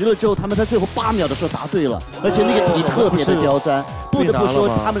倒计时了之后，他们在最后8秒的时候答对了，而且那个题特别的刁钻。不得不说，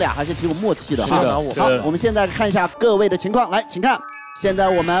他们俩还是挺有默契的哈。好，我们现在看一下各位的情况，来，请看，现在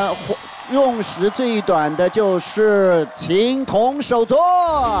我们用时最短的就是秦童首作，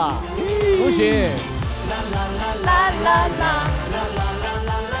恭喜！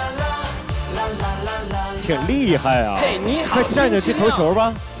挺厉害啊！嘿，你好，快站着去投球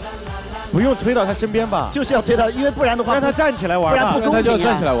吧，不用推到他身边吧？就是要推到，因为不然的话，让他站起来玩，不然不公平啊。他就要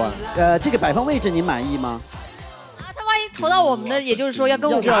站起来玩。这个摆放位置您满意吗？他万一投到我们的，也就是说要跟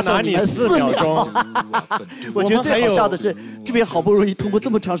我们就要拿你4秒钟。我觉得最好笑的是，这边好不容易通过这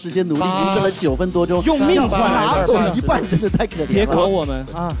么长时间努力，赢得了9分多钟，用命换来拿走一半，真的太可怜了。别搞我们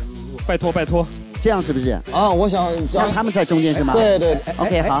啊！拜托拜托。这样是不是？啊，我想让他们在中间是吗？对对。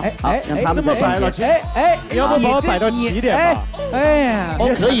 OK， 好，让他们在中间。你要不把我摆到起点吧？哎呀，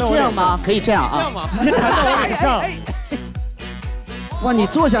可以这样吗？可以这样啊，直接弹到我脸上。哇，你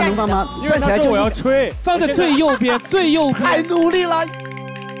坐下能放吗？站起来就我要吹，放在最右边，最右边。太努力了，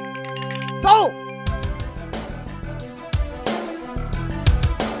走。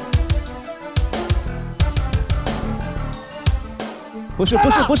不是！哎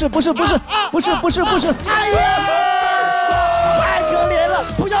呀，太可怜了！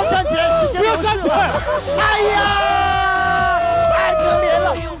不要站起来，时间不要站起来！哎呀，太可怜了！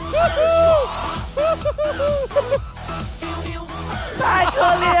太可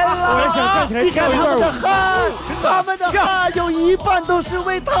怜了！我也想站起来。你看他们的汗，他们的汗有一半都是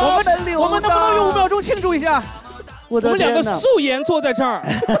为他们流的。我们能不能用5秒钟庆祝一下？我们两个素颜坐在这儿。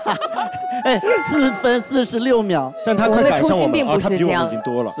哎，4分46秒，但他快赶上我们啊，他比我们已经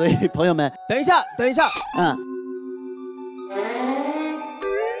多了。所以朋友们，等一下，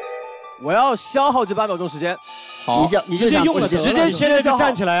我要消耗这8秒钟时间。好，你就想用了时间，现在就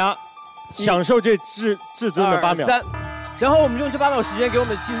站起来啊，享受这至尊的8秒。3，然后我们用这8秒时间给我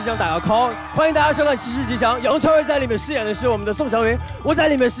们的骑士奖打个 call。欢迎大家收看《骑士吉祥》，杨超越在里面饰演的是我们的宋小云，我在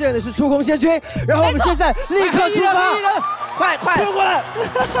里面饰演的是出空仙君。然后我们现在立刻出发，快冲过来！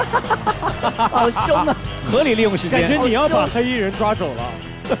好凶啊！合理利用时间，感觉你要把黑衣人抓走了。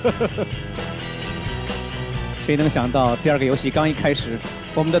谁能想到第2个游戏刚一开始，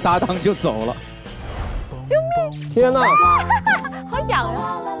我们的搭档就走了？救命！天哪！好痒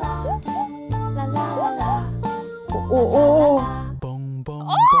啊！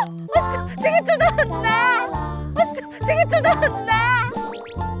这个真的很难，这个真的很难。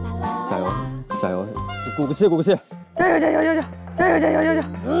加油！鼓个气！加油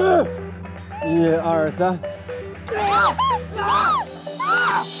！1、2、3。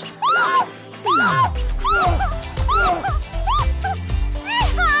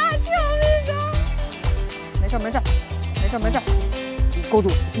没事，勾住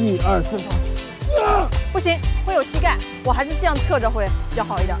！1、2、4，走！不行，会有膝盖，我还是这样侧着会比较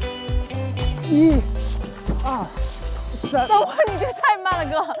好一点。1、2、3。等会儿你这个太慢了，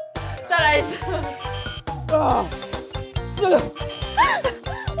哥，再来一次。4。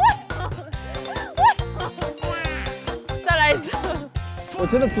再来一次。我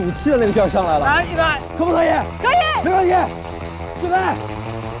真的赌气的那个劲儿上来了。来，预备，可不可以？可以，没问题。准备，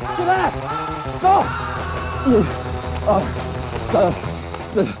走！1、2、3、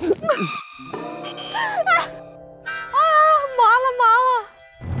4。麻了。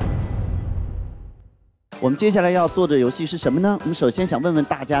我们接下来要做的游戏是什么呢？我们首先想问问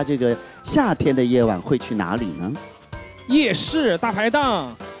大家，这个夏天的夜晚会去哪里呢？夜市大排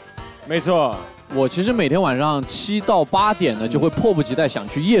档。没错。我其实每天晚上7到8点呢，就会迫不及待想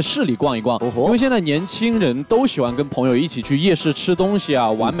去夜市里逛一逛，因为现在年轻人都喜欢跟朋友一起去夜市吃东西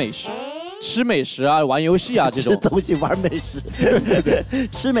啊，玩美食。吃美食啊，玩游戏啊，这种吃东西玩美食，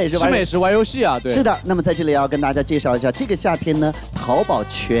吃美食玩游戏啊，对。是的，那么在这里要跟大家介绍一下，这个夏天呢，淘宝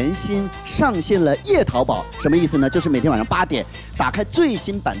全新上线了夜淘宝，什么意思呢？就是每天晚上8点，打开最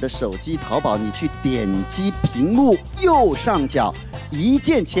新版的手机淘宝，你去点击屏幕右上角，一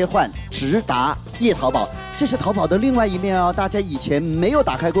键切换，直达夜淘宝。这是淘宝的另外一面哦，大家以前没有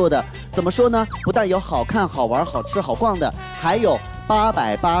打开过的。怎么说呢？不但有好看、好玩、好吃、好逛的，还有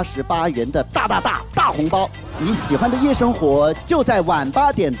888元的大红包。你喜欢的夜生活就在晚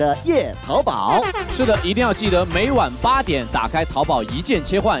8点的夜淘宝。是的，一定要记得每晚8点打开淘宝一键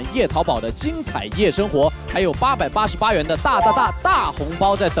切换夜淘宝的精彩夜生活，还有888元的大红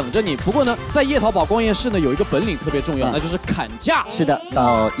包在等着你。不过呢，在夜淘宝逛夜市呢，有一个本领特别重要，那就是砍价。是的，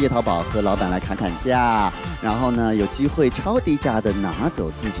到夜淘宝和老板来砍价，然后呢，有机会超低价的拿走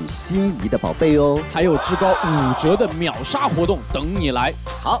自己心仪的宝贝哦。还有至高5折的秒杀活动等你来。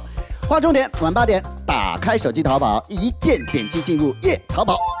好。划重点，晚8点打开手机淘宝，一键点击进入夜淘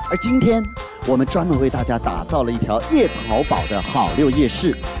宝。而今天我们专门为大家打造了一条夜淘宝的好6夜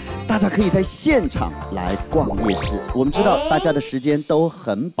市，大家可以在现场来逛夜市。我们知道大家的时间都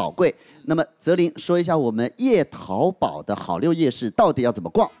很宝贵，那么泽林说一下我们夜淘宝的好6夜市到底要怎么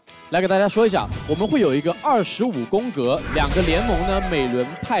逛？来给大家说一下，我们会有一个25宫格，2个联盟呢，每轮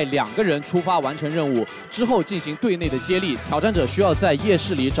派2个人出发完成任务，之后进行队内的接力。挑战者需要在夜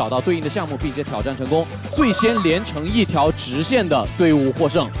市里找到对应的项目，并且挑战成功，最先连成一条直线的队伍获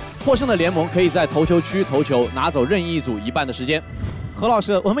胜。获胜的联盟可以在投球区投球，拿走任意一组1半的时间。何老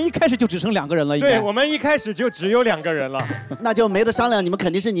师，我们一开始就只剩2个人了，对，我们一开始就只有2个人了，那就没得商量，你们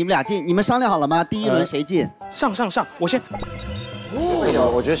肯定是你们俩进，你们商量好了吗？第1轮谁进？上，我先。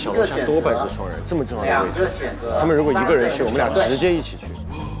我觉得小龙虾多半是双人，这么重要的位置，他们如果1个人去，我们俩直接一起去。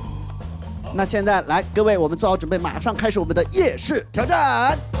那现在来，各位，我们做好准备，马上开始我们的夜市挑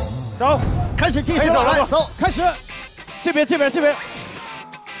战。走，开始计时了，来走，开始。这边。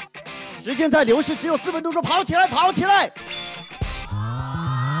时间在流逝，只有4分钟钟，跑起来！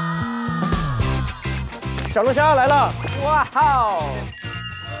小龙虾来了！哇哦！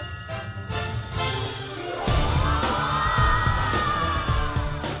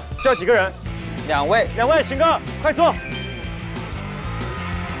叫几个人？2位。2位，行哥，快坐。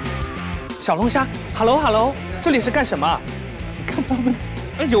小龙虾 ，Hello， 这里是干什么？你看他们，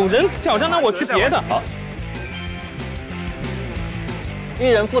有人挑战，那我去别的。好。1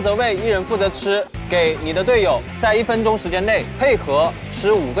人负责喂，1人负责吃，给你的队友在1分钟时间内配合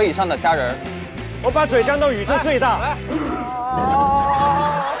吃5个以上的虾仁。我把嘴张到宇宙最大。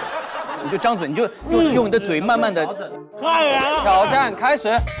你就张嘴，你就用你的嘴慢慢的。挑战开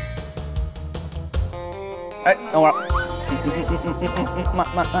始。哎，等会儿。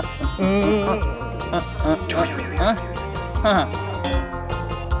慢。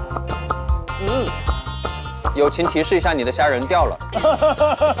友情提示一下，你的虾仁掉了。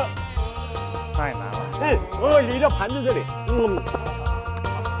太难了。我离着盘子这里。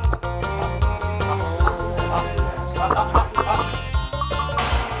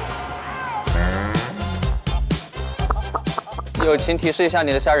友情提示一下，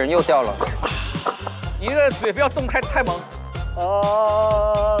你的虾仁又掉了。你的嘴不要动太猛。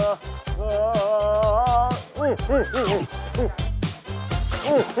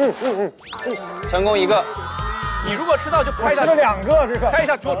成功1个。你如果吃到就拍下。吃了2个，这个拍一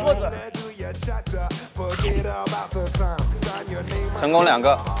下桌子。成功2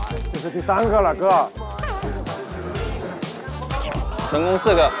个。这是第3个了，哥。成功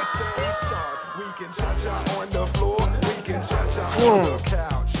4个。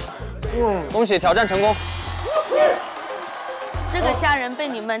恭喜挑战成功。这个虾仁被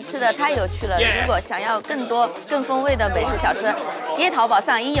你们吃的太有趣了。如果想要更多更风味的美食小吃，夜淘宝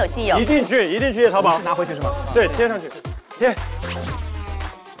上应有尽有。一定去夜淘宝拿回去是吗？对，贴上去，贴。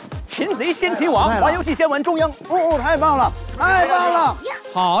擒贼先擒王，玩游戏先玩中央。太棒了！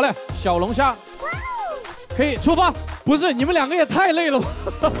好嘞，小龙虾，可以出发。不是，你们2个也太累了吧？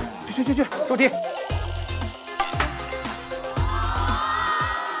去，周题。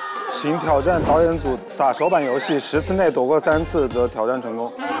请挑战导演组打手板游戏10次内躲过3次则挑战成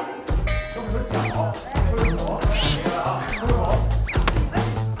功。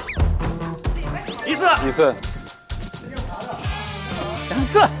1次。1次。2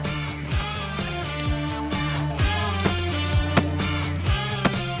次。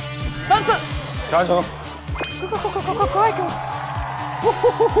3次。挑战成功。快给我！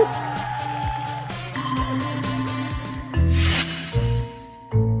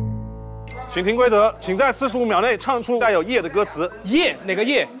请听规则，请在45秒内唱出带有夜的歌词。夜哪个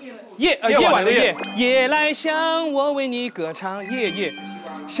夜？夜晚的夜。夜来香，我为你歌唱。夜，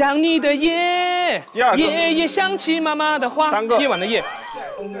想你的夜。夜想起妈妈的话。3个。夜晚的夜。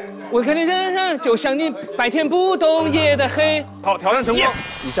我看你身上，就像你白天不懂夜的黑。好，挑战成功。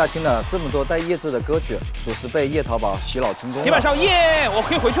以下听了这么多带夜字的歌曲，属实被夜淘宝洗脑成功了。铁板烧耶，我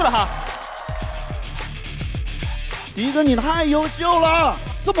可以回去了哈。迪哥，你太优秀了！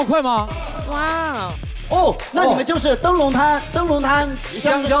这么快吗？哇！哦，那你们就是灯笼摊、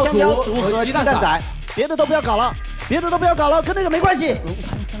香蕉煮和鸡蛋仔，别的都不要搞了，别的都不要搞了，跟这个没关系。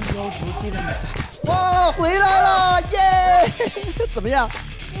哇，回来了，耶！怎么样？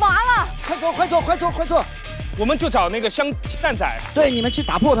麻了！快坐，快坐，快坐，快坐！我们就找那个鸡蛋仔。对，你们去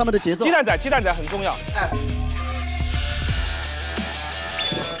打破他们的节奏。鸡蛋仔很重要。哎。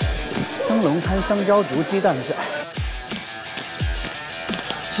灯笼摊香蕉竹鸡蛋仔。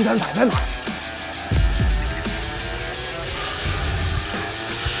鸡蛋仔在哪？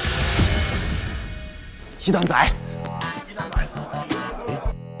鸡蛋仔。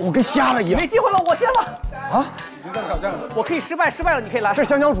我跟瞎了一样。没机会了，我先了。啊？已经在挑战了。我可以失败了，你可以来。这是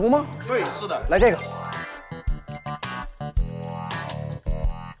香蕉竹吗？对，是的。来这个。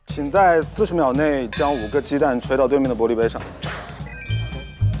请在40秒内将5个鸡蛋吹到对面的玻璃杯上。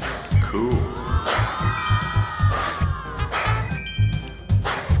Cool。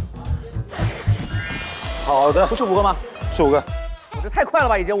好的。不是5个吗？是5个。我这太快了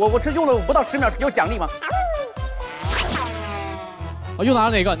吧，已经，我只用了不到10秒，有奖励吗？我又拿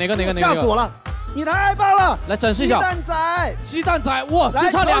了哪个？吓死我了！你太棒了！来展示一下。鸡蛋仔，哇，只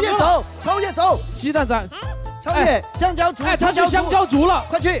差2个了。超越走！鸡蛋仔，超越香蕉竹。哎，他去香蕉竹了，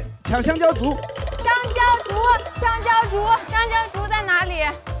快去抢香蕉竹！香蕉竹在哪里？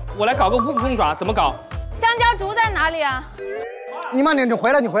我来搞个无风爪，怎么搞？香蕉竹在哪里啊？你慢点，你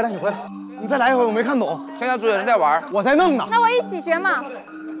回来，你再来一回，我没看懂。香蕉竹有人在玩，我在弄呢。那我一起学嘛，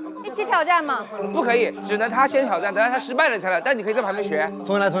一起挑战嘛。不可以，只能他先挑战，等到他失败了才来。但你可以在旁边学。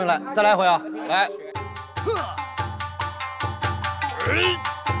重新来，再来一回啊！来。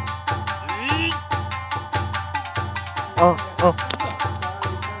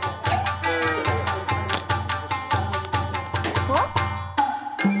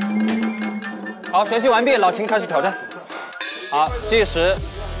好，学习完毕，老秦开始挑战。好，计时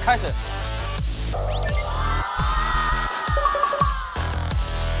开始。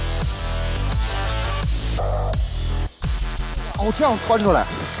哦，这样穿出来。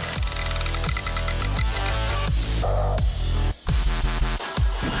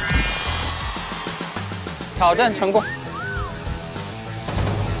挑战成功。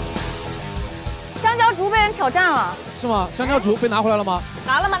香蕉竹被人挑战了。是吗？香蕉竹被拿回来了吗？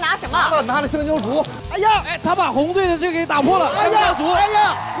拿了吗？拿什么？拿了香蕉竹。哎呀！哎，他把红队的这个给打破了。香蕉竹。哎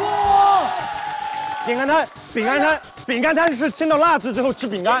呀！哇！饼干摊是先到蜡质之后吃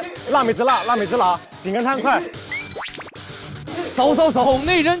饼干，腊梅子辣，饼干摊快。走。桶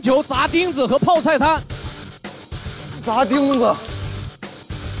内扔球、砸钉子和泡菜摊。砸钉子。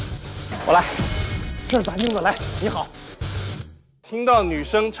我来。这是砸钉子，来，你好。听到女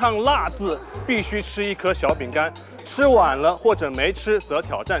生唱辣字，必须吃1颗小饼干，吃晚了或者没吃则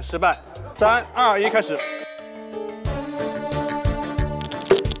挑战失败。3、2、1，开始。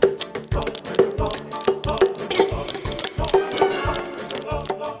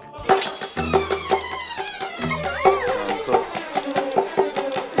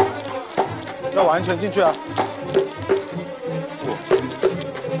要完全进去啊！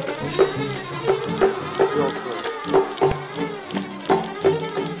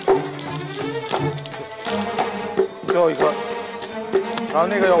最后1颗，然后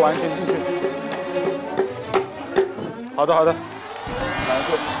那个要完全进去。好的。难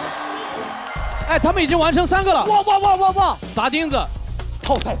度。哎，他们已经完成3个了。哇！砸钉子。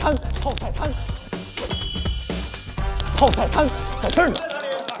泡菜摊在这儿呢。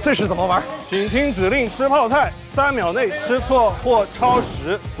这是怎么玩？请听指令吃泡菜，3秒内吃错或超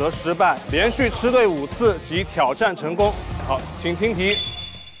时则失败，连续吃对5次即挑战成功。好，请听题。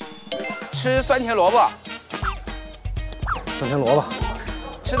吃酸甜萝卜。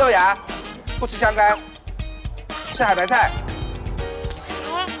吃豆芽，不吃香干，吃海白菜，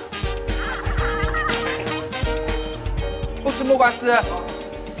不吃木瓜丝，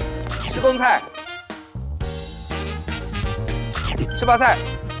吃公菜，吃包菜。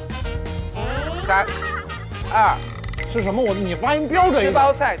3、2，吃什么？你发音标准一点。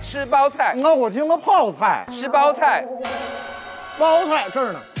吃包菜。那我听了泡菜。吃包菜。包菜这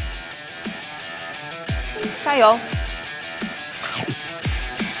儿呢。加油。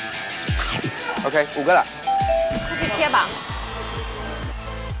OK， 5个了。出去贴吧。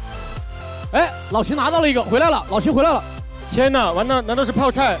哎，老秦拿到了1个，回来了，老秦回来了。天哪，难道是泡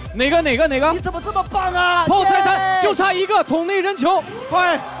菜？哪个？你怎么这么棒啊？泡菜摊就差1个，桶内扔球，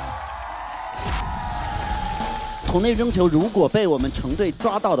快！桶内扔球，如果被我们成队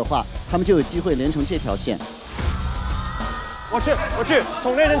抓到的话，他们就有机会连成这条线。我去，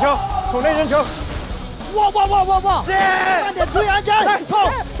桶内扔球。哇！慢点，注意安全！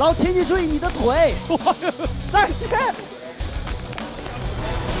冲！老秦，你注意你的腿。再见。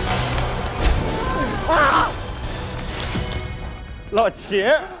啊！老秦，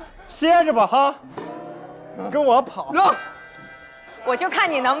歇着吧哈。跟我跑。我就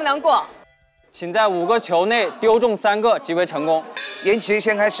看你能不能过。请在5个球内丢中3个即为成功。延期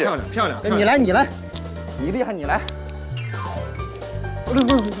先开始。漂亮。你来，你厉害，你来。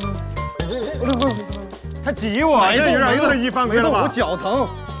他挤我，这有点恶意犯规了吧？我脚疼。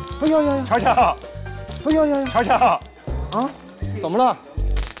哎呀！乔乔，哎呀！乔乔，啊，怎么了？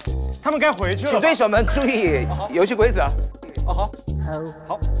他们该回去了。请对手们注意游戏规则。哦，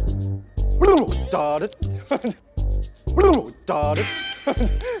好。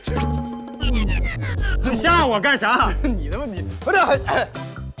你吓我干啥？你的问题。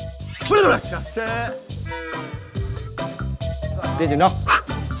别紧张，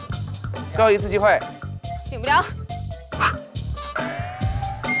最后一次机会。进不了。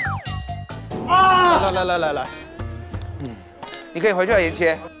啊！来，你可以回去了，延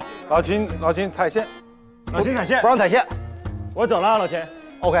期。老秦踩线，老秦踩线，不让踩线。我走了，老秦。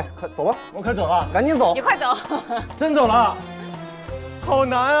OK，快走吧，我可走了，赶紧走。你快走。真走了，好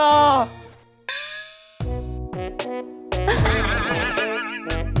难啊！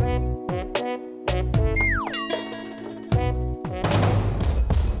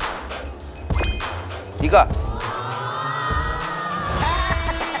一个。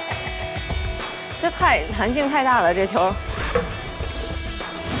这弹性太大了，这球。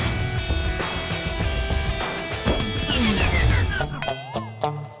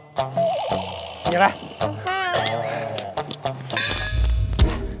你来。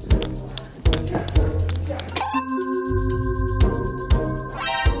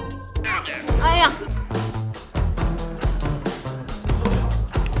哎呀！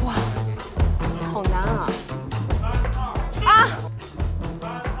哇，好难啊！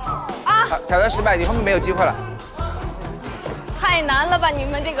挑战失败，你后面没有机会了。太难了吧，你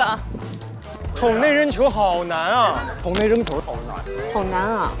们这个。桶内扔球好难啊！桶内扔球好难。好难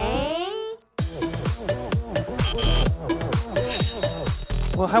啊！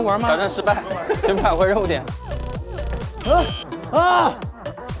我还玩吗？挑战失败，请返回任务点。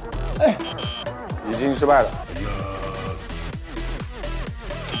已经失败了，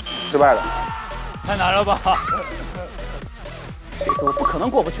失败了，太难了吧？这次我不可能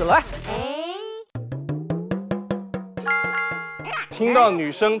过不去了，来。听到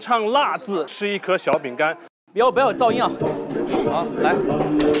女生唱辣字，吃一颗小饼干。不要有噪音啊！好，来。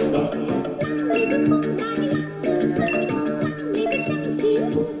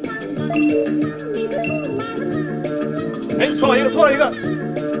哎，错了一个。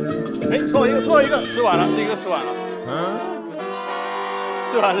哎，错了一个，吃完了，这一个吃完了。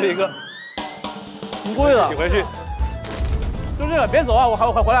吃完这一个。不会了，请回去。就这个，别走啊，我还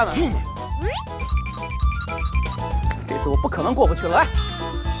回来呢。这次我不可能过不去了，来。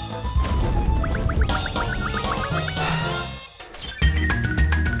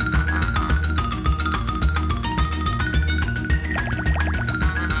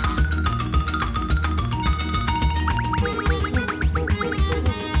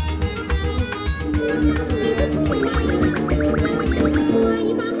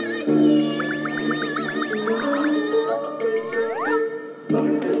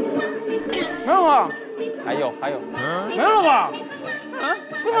没有吧？还有，没了吧？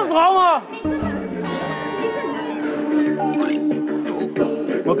那么长吗？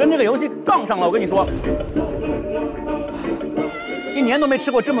我跟这个游戏杠上了，我跟你说，1年都没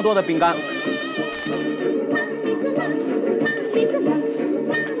吃过这么多的饼干。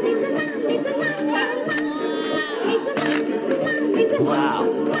哇！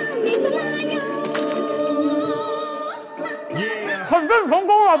肯定成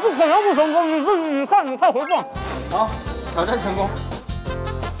功了，不可能不成功！你看回放。好，挑战成功。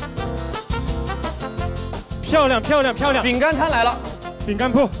漂亮！饼干摊来了，饼干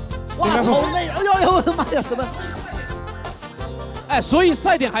铺。哇，桶内，哎呦我的妈呀，怎么？哎，所以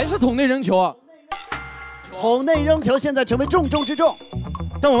赛点还是桶内扔球啊。桶内扔球现在成为重中之重。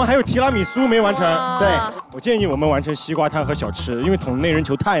但我们还有提拉米苏没完成。对，我建议我们完成西瓜摊和小吃，因为桶内扔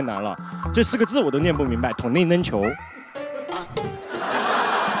球太难了，这4个字我都念不明白。桶内扔球。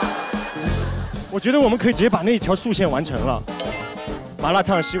我觉得我们可以直接把那一条竖线完成了。麻辣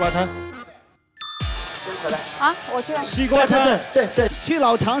烫、西瓜摊。啊，我去。西瓜摊，对，去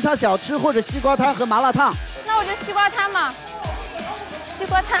老长沙小吃或者西瓜摊和麻辣烫。那我就西瓜摊嘛。西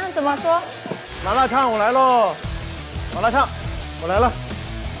瓜摊怎么说？麻辣烫我来喽，麻辣烫我来了。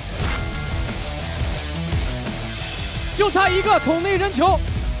就差一个桶内扔球，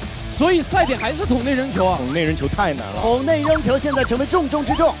所以赛点还是桶内扔球啊。桶内扔球太难了。桶内扔球现在成为重中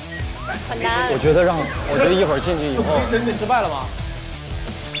之重。很难。我觉得一会儿进去以后，你失败了吗？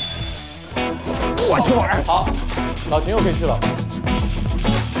我去玩。好，老秦又可以去了。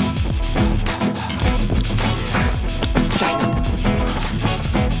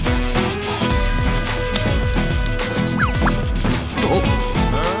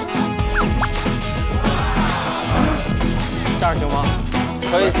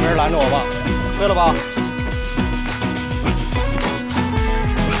拦着我吧，对了吧？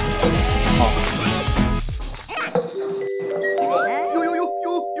好。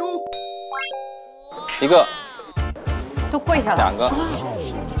一个。都跪下了。两个。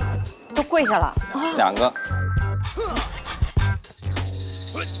都跪下了。两个。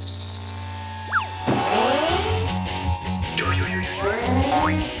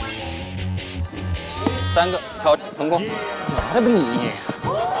三个，挑战成功。拿着吧你！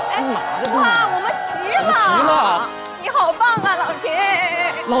哇，我们齐了！齐了！你好棒啊，老秦！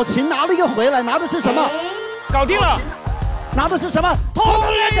老秦拿了一个回来，拿的是什么？搞定了！拿的是什么？同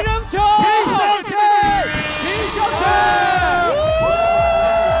龄人球！秦小贤！秦小贤！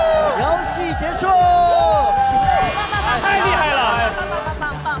游戏结束！太厉害了！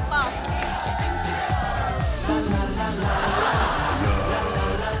棒！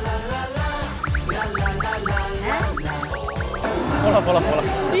服了，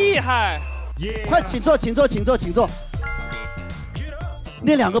厉害！快请坐。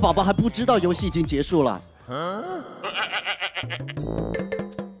那两个宝宝还不知道游戏已经结束了，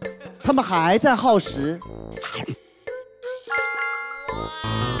他们还在耗时。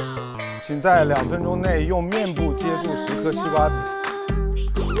请在2分钟内用面部接住10颗西瓜子。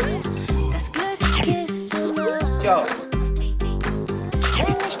叫。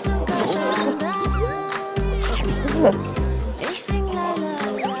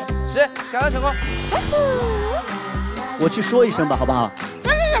挑战成功。我去说一声吧，好不好？这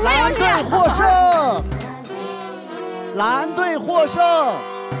是什么游戏？蓝队获胜！蓝队获胜！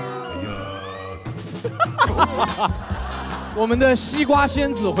我们的西瓜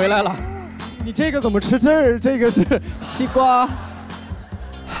仙子回来了。你这个怎么吃这儿？这个是西瓜。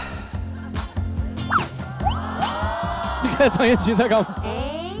你看张彦琪在干嘛？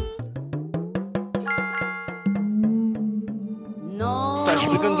在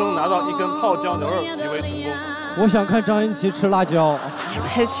10分钟拿到1根泡椒牛肉极为成功。我想看张彦琪吃辣椒。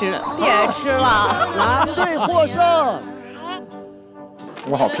别吃了，别吃了。蓝队获胜。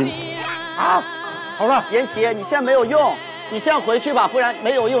我好拼啊！好了，延琪，你现在没有用，你现在回去吧，不然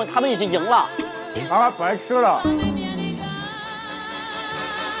没有用，他们已经赢了。啊，白吃了。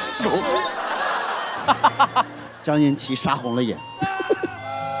张延琪杀红了眼。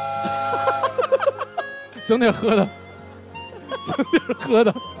整点喝的。整点喝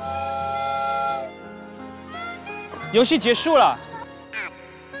的。游戏结束了，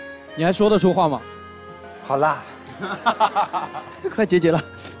你还说得出话吗？好啦，快结了。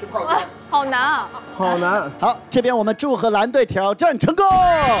好难啊！好难。好，这边我们祝贺蓝队挑战成功。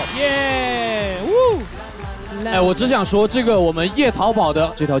耶！哎，我只想说，这个我们夜淘宝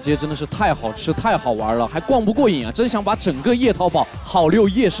的这条街真的是太好吃、太好玩了，还逛不过瘾啊！真想把整个夜淘宝好六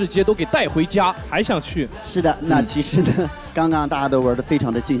夜市街都给带回家，还想去。是的，那其实呢，刚刚大家都玩得非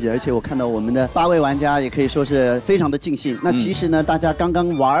常的尽兴，而且我看到我们的8位玩家也可以说是非常的尽兴。那其实呢，大家刚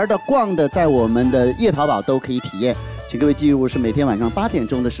刚玩的、逛的，在我们的夜淘宝都可以体验。请各位记住，是每天晚上8点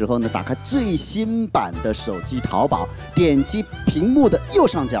钟的时候呢，打开最新版的手机淘宝，点击屏幕的右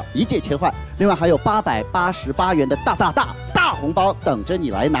上角一键切换。另外还有888元的大红包等着你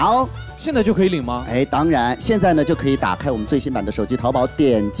来拿哦。现在就可以领吗？哎，当然，现在呢就可以打开我们最新版的手机淘宝，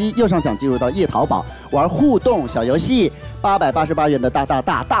点击右上角进入到夜淘宝，玩互动小游戏，888元的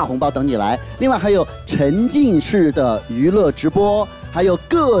大红包等你来。另外还有沉浸式的娱乐直播。还有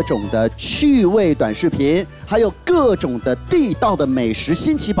各种的趣味短视频，还有各种的地道的美食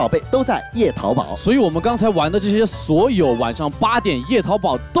新奇宝贝都在夜淘宝。所以我们刚才玩的这些所有晚上8点夜淘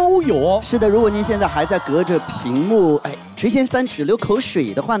宝都有哦。是的，如果您现在还在隔着屏幕，垂涎3尺流口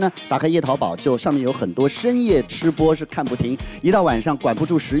水的话呢，打开夜淘宝，就上面有很多深夜吃播是看不停，一到晚上管不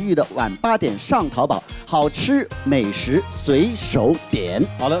住食欲的，晚8点上淘宝，好吃美食随手点。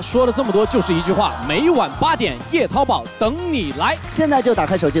好了，说了这么多，就是一句话：每晚8点夜淘宝等你来。现在就打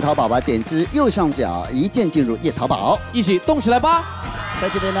开手机淘宝吧，点击右上角一键进入夜淘宝，一起动起来吧！在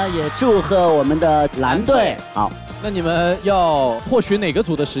这边呢，也祝贺我们的蓝队。好，那你们要获取哪个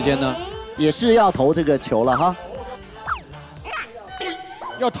组的时间呢？也是要投这个球了哈。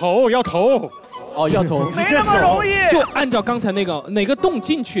要投。哦，要投，没那么容易。就按照刚才那个哪个洞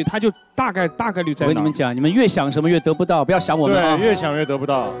进去，它就大概率在哪。我跟你们讲，你们越想什么越得不到，不要想我们啊。对，越想越得不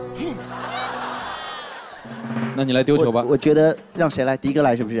到。那你来丢球吧。我觉得让谁来？第一个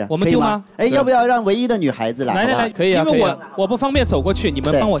来是不是？我们丢吗？哎，要不要让唯一的女孩子来？来，可以啊。因为我不方便走过去，你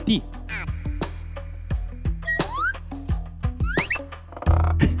们帮我递。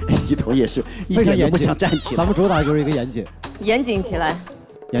一头也是一点都不想站起来。咱们主打就是一个严谨。严谨起来。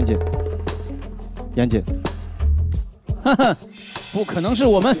严谨。哈哈，不可能是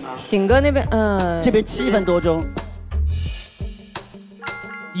我们。醒哥那边，这边7分多钟。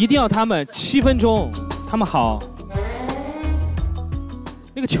一定要他们7分钟，他们好。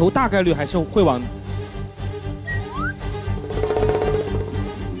那个球大概率还是会往。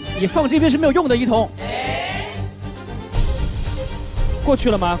你放这边是没有用的，一彤。过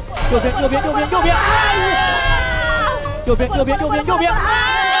去了吗？右边，右边，右边，右边。右边，右边，右边，右边。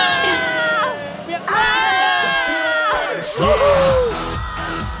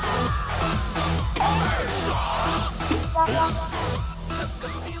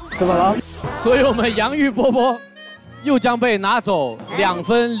怎么了？所以我们洋芋波波又将被拿走2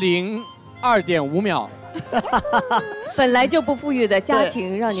分02.5秒。本来就不富裕的家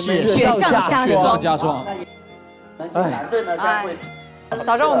庭，让你们雪上加霜。雪上加霜。蓝队呢将会。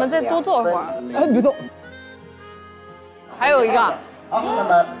早上我们再多坐会儿。哎，别动。还有一个。好，那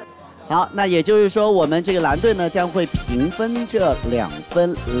么。好，那也就是说，我们这个蓝队呢将会平分这2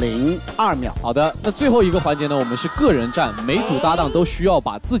分02秒。好的，那最后一个环节呢，我们是个人战，每组搭档都需要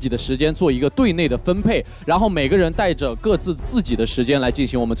把自己的时间做一个队内的分配，然后每个人带着各自己的时间来进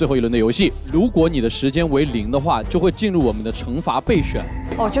行我们最后一轮的游戏。如果你的时间为0的话，就会进入我们的惩罚备选。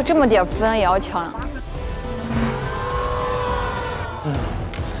哦，就这么点分也要抢？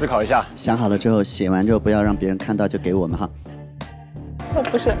思考一下，想好了之后，写完之后不要让别人看到，就给我们哈。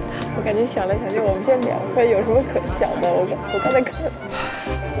不是，我感觉想来想去，我们这2分有什么可想的？我刚才看，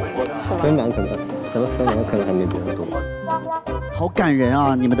分满可能分满可能还没别人多。好感人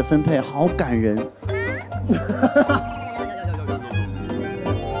啊！你们的分配好感人。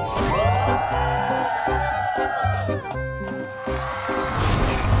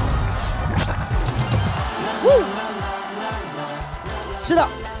是的，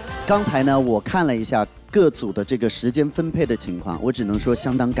刚才呢，我看了一下各组的这个时间分配的情况，我只能说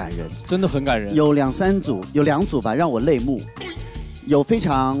相当感人，真的很感人。有2、3组，有2组吧，让我泪目。有非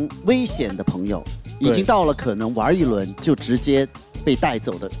常危险的朋友，已经到了可能玩一轮就直接被带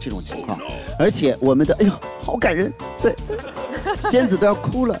走的这种情况，而且我们的哎呦，好感人，对，仙子都要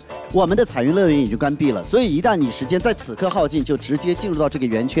哭了。我们的彩云乐园已经关闭了，所以一旦你时间在此刻耗尽，就直接进入到这个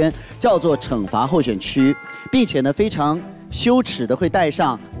圆圈，叫做惩罚候选区，并且呢非常羞耻的会带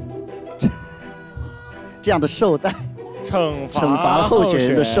上这样的绶带，惩罚候选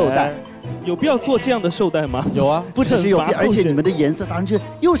人的绶带。有必要做这样的绶带吗？有啊，不只是有必要，而且你们的颜色当然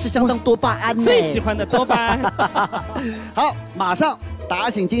又是相当多巴胺呢。最喜欢的多巴胺。好，马上打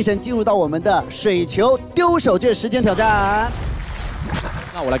醒精神，进入到我们的水球丢手绢时间挑战。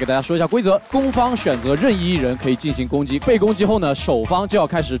那我来给大家说一下规则：攻方选择任意一人可以进行攻击，被攻击后呢，守方就要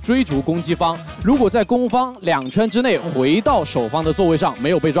开始追逐攻击方。如果在攻方2圈之内回到守方的座位上没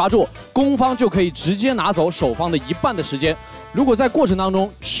有被抓住，攻方就可以直接拿走守方的1半的时间。如果在过程当中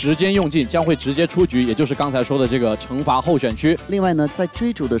时间用尽，将会直接出局，也就是刚才说的这个惩罚候选区。另外呢，在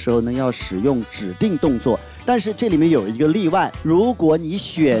追逐的时候呢，要使用指定动作，但是这里面有一个例外，如果你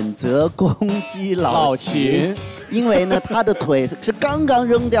选择攻击老秦，因为呢他的腿是刚刚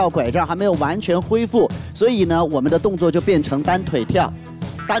扔掉拐杖，还没有完全恢复，所以呢我们的动作就变成单腿跳。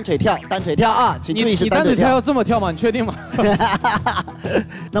单腿跳，单腿跳啊！请注意是单腿跳。你单腿跳要这么跳吗？你确定吗？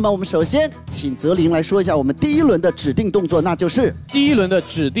那么我们首先请泽林来说一下我们第1轮的指定动作，那就是第1轮的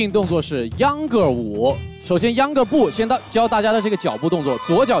指定动作是秧歌舞。首先秧歌步先教大家的这个脚步动作，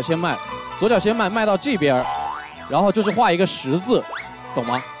左脚先迈，左脚先迈到这边，然后就是画一个10字，懂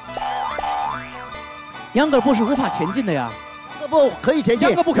吗？秧歌步是无法前进的呀。秧歌步可以前进，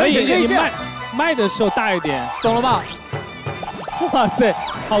秧歌步可以前进，你迈的时候大一点，懂了吧？哇塞，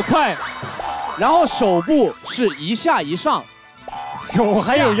好快！然后手部是一下一上，手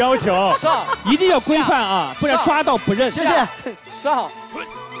还有要求，上一定要规范啊，不然抓到不认。谢谢。上。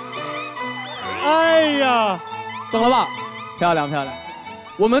哎呀，懂了吧？漂亮漂亮。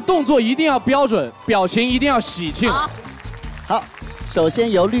我们动作一定要标准，表情一定要喜庆。好，首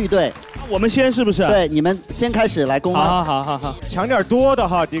先由绿队。我们先是不是？对，你们先开始来攻了。好，抢点多的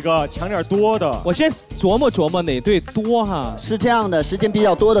哈，迪哥，抢点多的。我先琢磨哪队多哈。是这样的，时间比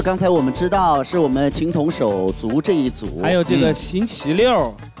较多的，刚才我们知道是我们情同手足这一组，还有这个星期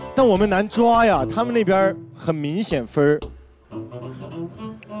六，但我们难抓呀，他们那边很明显分儿。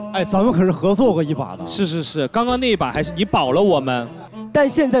哎，咱们可是合作过一把的。是，刚刚那一把还是你保了我们，但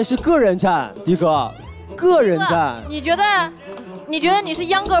现在是个人战，迪哥，个人战。你觉得你是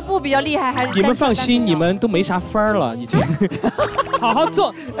秧歌步比较厉害，还是？你们放心，你们都没啥分了，已经。好好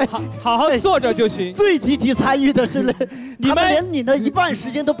坐，好好坐着就行。最积极参与的是你们连你的1半时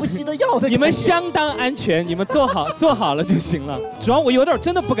间都不惜得要的。你们相当安全，你们坐好了就行了。主要我有点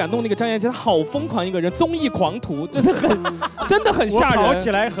真的不敢弄那个张岩，他好疯狂一个人，综艺狂徒，真的很吓人。我跑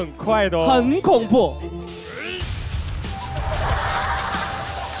起来很快的，很恐怖。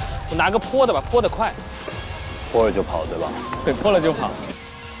我拿个坡的吧，坡的快。坡了就跑，对吧？对，坡了就跑。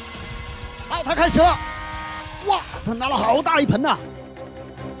他开始了。哇，他拿了好大一盆呐！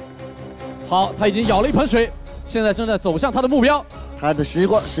好，他已经舀了一盆水，现在正在走向他的目标。他的时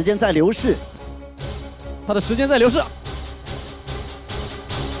间在流逝，他的时间在流逝。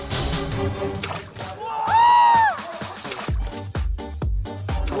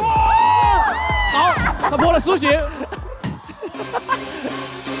好，他破了苏醒。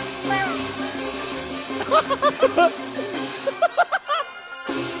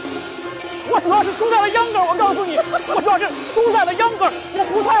我主要是输在了秧歌儿，我告诉你，我主要是输在了秧歌儿，我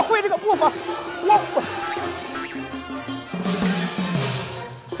不太会这个步伐。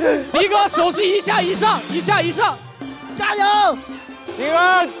迪哥手势一下一上，一下一上，加油！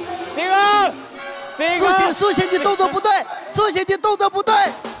迪哥，苏醒，你动作不对，苏醒，你动作不对，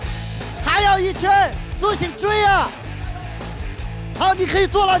还要一圈，苏醒追啊！好，你可以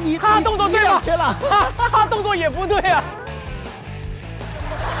做了，他动作对了，了，他动作也不对啊。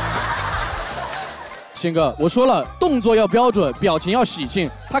鑫哥，我说了，动作要标准，表情要喜庆。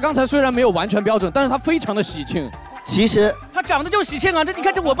他刚才虽然没有完全标准，但是他非常的喜庆。其实他长得就喜庆啊，这你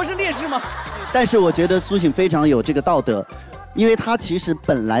看这我不是烈士吗？但是我觉得苏醒非常有这个道德，因为他其实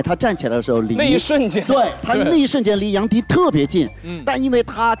本来他站起来的时候离那一瞬间，对他那一瞬间离杨迪特别近，但因为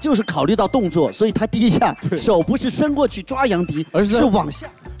他就是考虑到动作，所以他第一下手不是伸过去抓杨迪，而是往下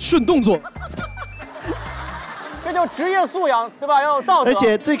顺动作。这叫职业素养，对吧？要有道德。而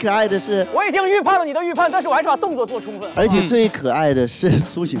且最可爱的是，我已经预判了你的预判，但是我还是把动作做充分。而且最可爱的是，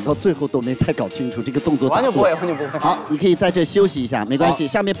苏醒到最后都没太搞清楚这个动作咋做。完全不会。好，你可以在这休息一下，没关系，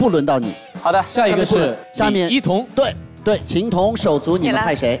下面不轮到你。好的，下一个是下面一桐，对，琴童手足，你们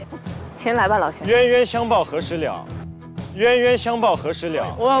派谁？请来吧，老先生。冤冤相报何时了？冤冤相报何时了？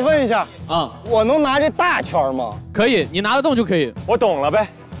我想问一下啊，我能拿这大圈吗？可以，你拿得动就可以。我懂了呗。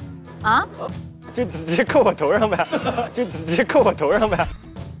啊？就直接扣我头上呗，就直接扣我头上呗。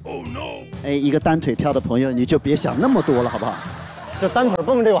Oh no！ 哎，一个单腿跳的朋友，你就别想那么多了，好不好？这单腿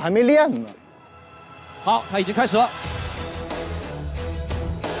蹦这我还没练呢。好，他已经开始了。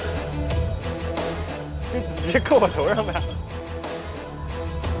就直接扣我头上呗。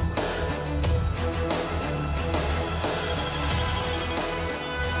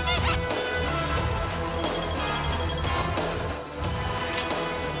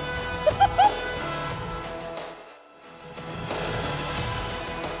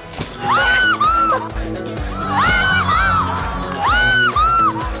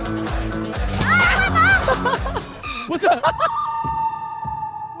不是，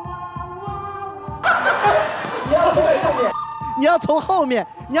你要从后面，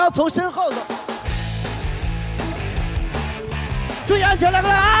你要从身后走。注意安全，两个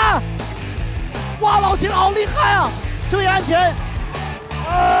人啊！哇，老秦好厉害啊！注意安全。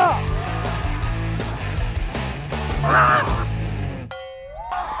啊！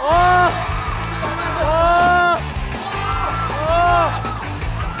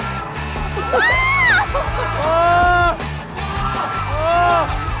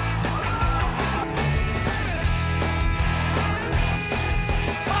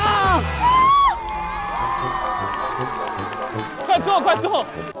快坐！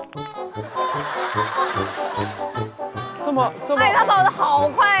这么，哎，他跑得好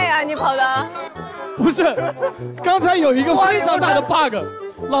快呀！你跑的不是，刚才有一个非常大的 bug，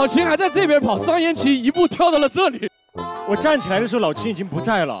 老秦还在这边跑，张延琪一步跳到了这里。我站起来的时候，老秦已经不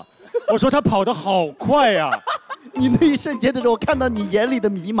在了。我说他跑得好快呀！你那一瞬间的时候，我看到你眼里的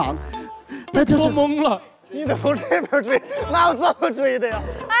迷茫，他就懵了。你得从这边追，哪有这么追的呀？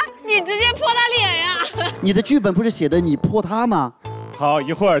啊，你直接泼他脸呀！你的剧本不是写的你泼他吗？好，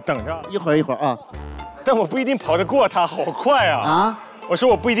一会儿等着。一会儿啊。但我不一定跑得过他，好快啊！啊！我说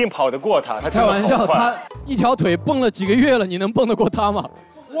我不一定跑得过他，他开玩笑，他一条腿蹦了几个月了，你能蹦得过他吗？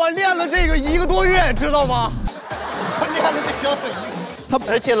我练了这个1个多月，知道吗？我练了这条腿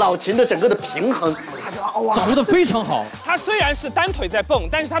而且老秦的整个的平衡，掌握得非常好。他虽然是单腿在蹦，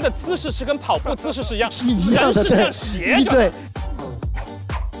但是他的姿势是跟跑步姿势是一样，一样的，人是这样斜着。对。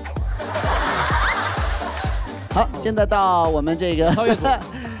好，现在到我们这个超越组，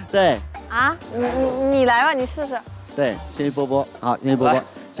对。啊，你来吧，你试试。对，先于波波，好，先于波波，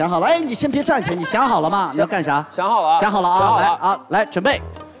想好了？哎，你先别站起来，你想好了吗？你要干啥？想好了，想好了啊！来啊，来准备。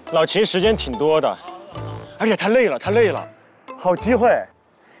老秦时间挺多的，而且他累了，好机会，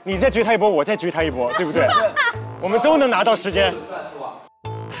你再追他一波，我再追他一波，对不对？我们都能拿到时间。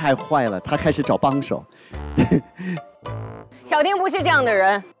太坏了，他开始找帮手。小丁不是这样的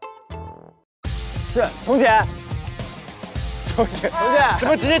人。是，彤姐，怎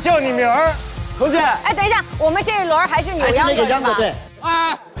么直接叫你名儿？彤姐，哎，等一下，我们这一轮还是扭还是那个秧子，对。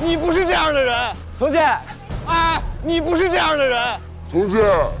哎，你不是这样的人，彤姐。哎，你不是这样的人，彤姐。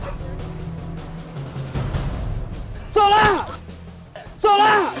走了，走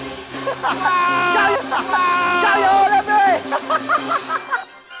了，加油，加油，乐队！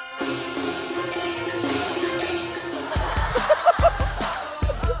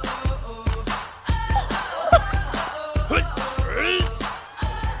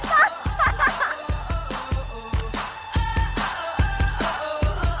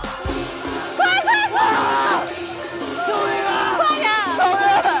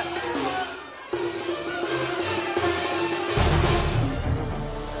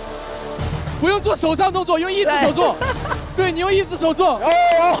不用做手上动作，用一只手做。对，你用一只手做。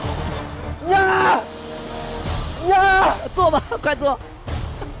呀，做吧，快做。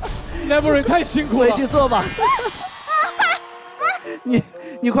Library 太辛苦了，回去做吧。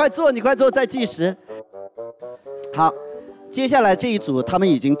你快做，你快做，再计时。好，接下来这一组他们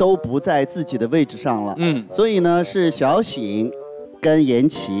已经都不在自己的位置上了。所以呢是小醒跟严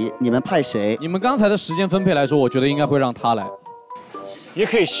琦，你们派谁？你们刚才的时间分配来说，我觉得应该会让他来。也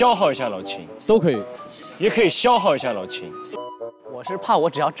可以消耗一下老秦，都可以，也可以消耗一下老秦。我是怕我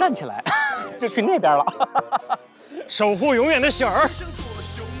只要站起来，就去那边了。守护永远的喜儿。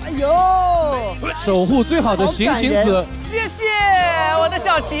哎呦，守护最好的行刑子。谢谢我的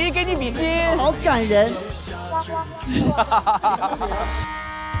小齐，给你比心。好感人。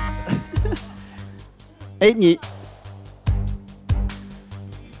哎，你。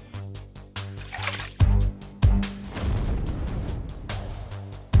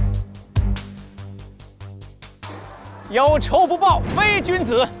有仇不报非君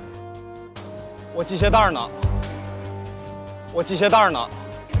子。我系鞋带呢，我系鞋带呢。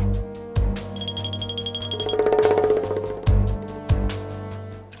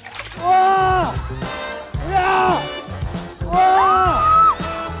哇！呀！哇！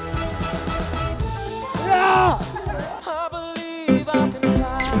呀！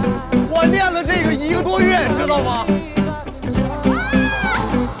我练了这个1个多月，知道吗？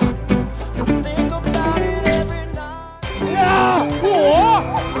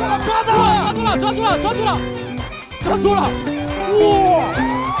我抓住了，抓住了，抓住了，抓住了！哇！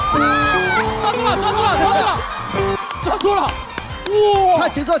抓住了，抓住了，抓住了，抓住了！哇！快，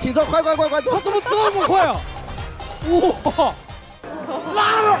请坐，请坐，快！他怎么这么快啊？哇！拉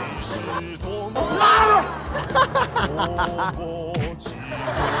了，拉了！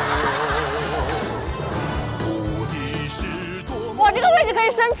哇，这个位置可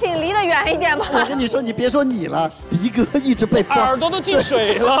以申请离得远一点吗？我跟你说，你别说你了，迪哥一直被耳朵都进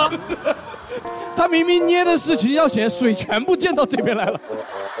水了。他明明捏的是秦霄贤，水全部溅到这边来了。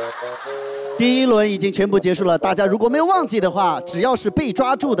第一轮已经全部结束了，大家如果没有忘记的话，只要是被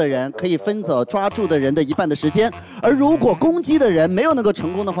抓住的人可以分走抓住的人的1半的时间，而如果攻击的人没有能够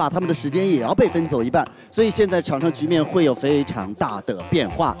成功的话，他们的时间也要被分走1半。所以现在场上局面会有非常大的变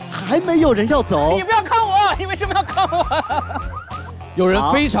化，还没有人要走。你不要看我，你为什么要看我？有人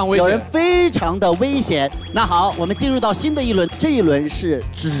非常危险，有人非常的危险。那好，我们进入到新的一轮，这一轮是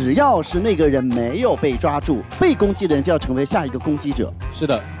只要是那个人没有被抓住，被攻击的人就要成为下一个攻击者。是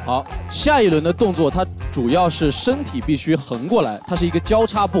的，好，下一轮的动作它主要是身体必须横过来，它是一个交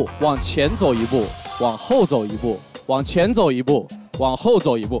叉步，往前走一步，往后走一步，往前走一步，往后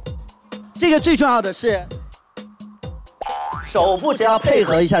走一步。这个最重要的是手部只要配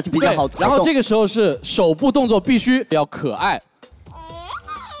合一下就比较好。然后这个时候是手部动作必须要可爱。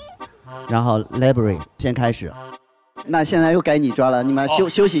然后 Library 先开始，那现在又该你抓了，你们休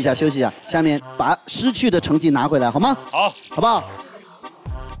息一下，休息一下，下面把失去的成绩拿回来，好吗？好，好不好？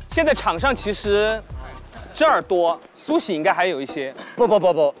现在场上其实这儿多，苏喜应该还有一些。不，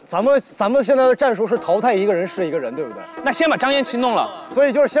咱们现在的战术是淘汰1个人是1个人，对不对？那先把张延琪弄了，所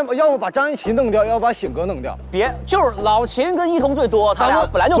以就是要么把张延琪弄掉，要么把醒哥弄掉。别，就是老秦跟一彤最多，他俩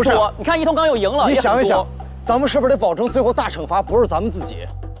本来就多。你看一彤刚又赢了，你想一想，咱们是不是得保证最后大惩罚不是咱们自己？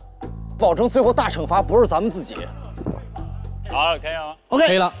保证最后大惩罚不是咱们自己。好，可以了吗 ？OK，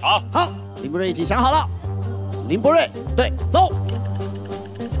 可以了。好，林博瑞已经想好了。林博瑞，对，走。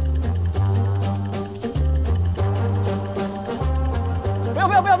不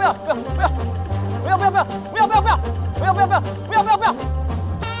要！等一下！别！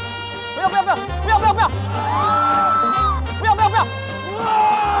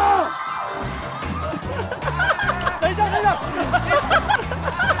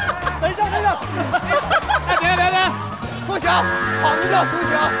苏翔，横着，苏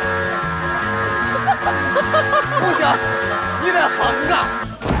翔，苏翔，你得横着。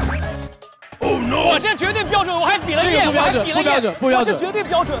我这绝对标准，我还比了耶，不标准，这绝对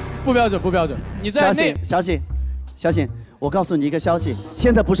标准，不标准。你在那小醒，我告诉你一个消息，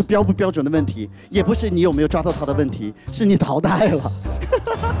现在不是标不标准的问题，也不是你有没有抓到他的问题，是你淘汰了，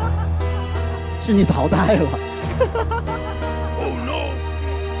是你淘汰了。Oh no！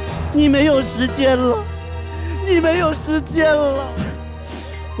 你没有时间了，你没有时间了。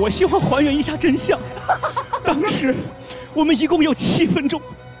我希望还原一下真相。当时我们一共有7分钟，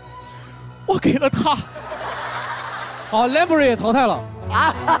我给了他。好 ，Lambert 也淘汰了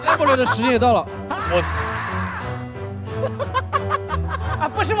啊 ，Lambert 的时间也到了。啊，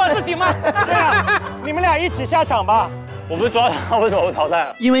不是我自己吗？这样，你们俩一起下场吧。我不是抓他，为什么我淘汰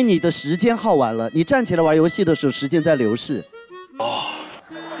了？因为你的时间耗完了，你站起来玩游戏的时候，时间在流逝。哦，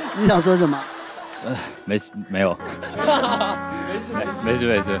你想说什么？没有，没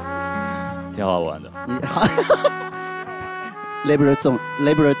事，挺好玩的。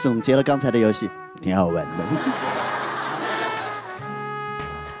Lambert 总结了刚才的游戏，挺好玩的。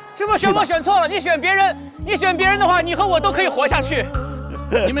是不是选我选错了？你选别人的话，你和我都可以活下去。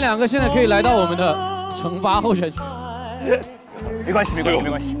你们2个现在可以来到我们的惩罚候选区。没关系，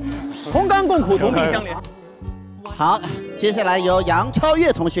同甘共苦，同病相怜。好，接下来由杨超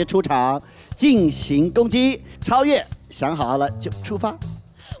越同学出场进行攻击。超越想好了就出发。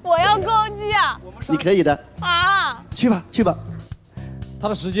我要攻击啊！你可以的啊！去吧。他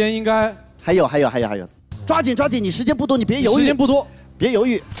的时间应该还有，抓紧，你时间不多，你别犹豫。时间不多，别犹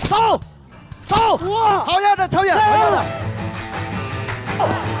豫，走！哇，好样的，超越，好样的！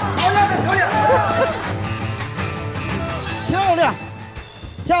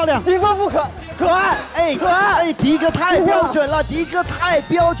漂亮，迪哥不可爱，可爱，迪哥太标准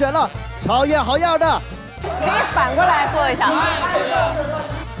了，超越好样的，可以反过来做一下。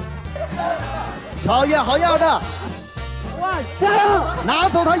超越好样的，哇，加油！拿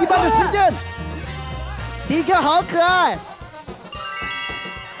走他一半的时间，迪哥好可爱，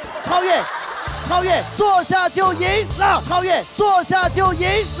超越坐下就赢了，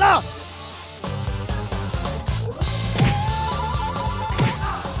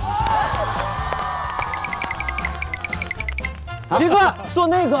迪哥做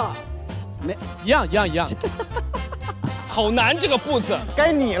那个，一样。好难这个步子，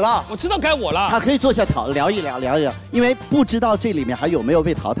该你了。我知道该我了。他可以坐下聊一聊，因为不知道这里面还有没有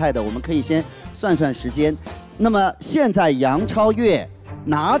被淘汰的，我们可以先算时间。那么现在杨超越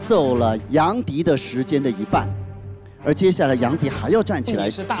拿走了杨迪的时间的一半，而接下来杨迪还要站起来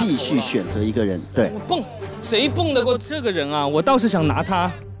继续选择一个人。对，谁蹦得过这个人啊？我倒是想拿他。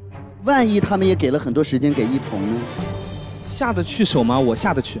万一他们也给了很多时间给一桐呢？下得去手吗？我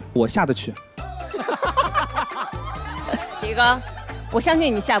下得去。迪哥，我相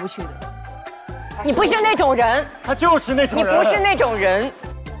信你下不去的。你不是那种人。他就是那种人。你不是那种人。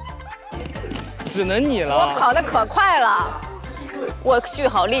只能你了。我跑得可快了，我蓄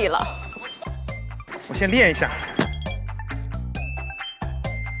好力了。我先练一下。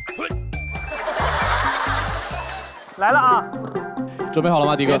来了啊！准备好了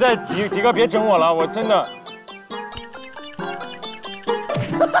吗，迪哥？迪哥别整我了，我真的。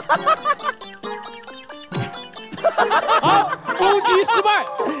好，攻击失败。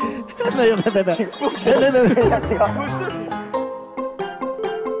没，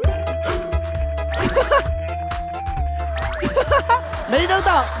没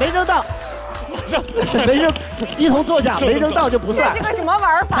扔到，一同坐下，没扔到就不算。这是个什么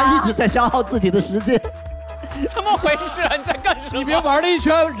玩法？他一直在消耗自己的时间。怎么回事啊？你在干什么？你别玩了一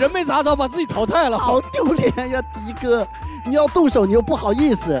圈，人没砸着，把自己淘汰了，好丢脸呀，迪哥！你要动手，你又不好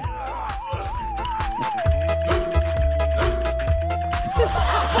意思。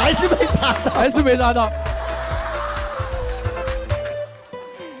还是没砸到。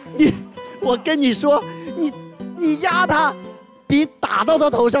我跟你说，你压他，比打到他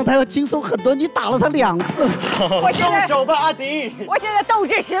头上他要轻松很多。你打了他2次。动手吧，阿迪！我现在斗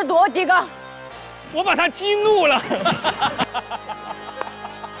志十足，迪哥。我把他激怒了。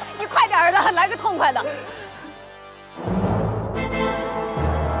你快点的，来个痛快的。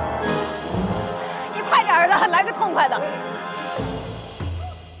你快点的，来个痛快的。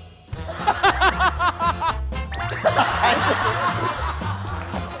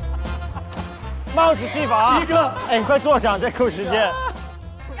帽子戏法，迪哥，快坐上，再扣时间。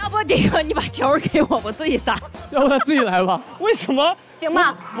要不迪哥，你把球给我，我自己砸。要不他自己来吧？为什么？行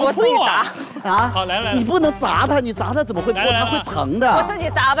吧，我自己砸。啊？好，来，你不能砸他，你砸他怎么会破？他会疼的。我自己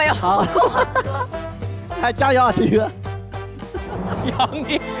砸吧，要。好。来，加油啊，迪哥！杨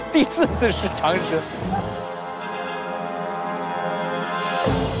迪第4次尝试。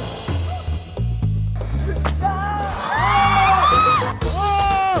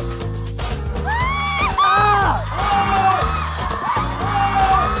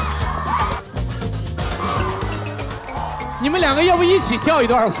你们2个要不一起跳一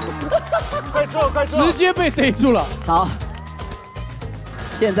段舞？快坐！直接被逮住了。好，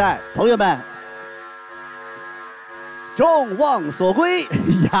现在朋友们，众望所归，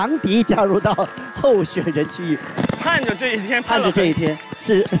杨迪加入到候选人区域。盼着这一天，盼着这一天，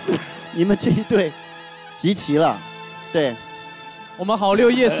是你们这一队集齐了，对。我们好六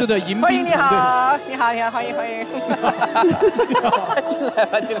夜市的迎宾团队。你好，欢迎。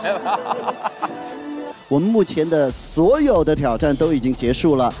进来吧。我们目前的所有的挑战都已经结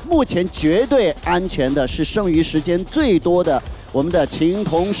束了，目前绝对安全的是剩余时间最多的我们的情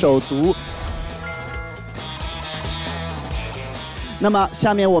同手足。那么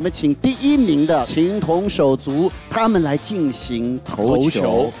下面我们请第1名的情同手足，他们来进行投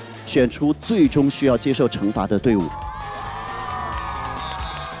球，选出最终需要接受惩罚的队伍。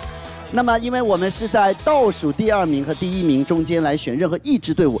那么，因为我们是在倒数第2名和第1名中间来选任何一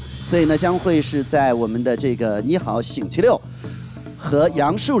支队伍，所以呢，将会是在我们的这个你好星期六和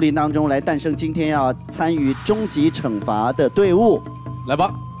杨树林当中来诞生今天要参与终极惩罚的队伍。来吧，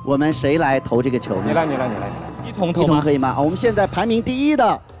我们谁来投这个球呢？你来。一桐可以吗？我们现在排名第1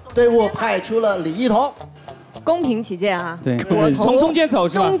的队伍派出了李一桐。公平起见啊，对，我投从中间走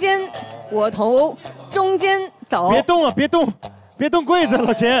是吧？我投中间走。别动啊！别动柜子，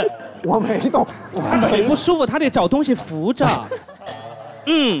老钱。我没动，他腿不舒服，他得找东西扶着。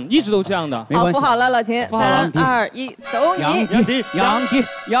一直都这样的，没关系。扶好了，老钱，3、2、1，走你。杨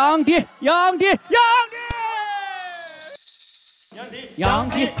迪。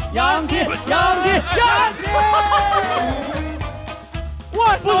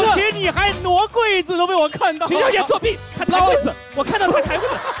哇，老钱你还挪柜子都被我看到。秦小姐作弊，他抬柜子，我看到他抬柜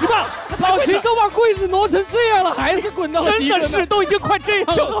子，举报。老秦都把柜子挪成这样了，还是滚到真的是都已经快这样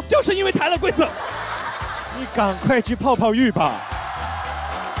了，就是因为抬了柜子。你赶快去泡浴吧。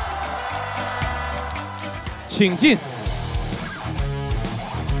请进。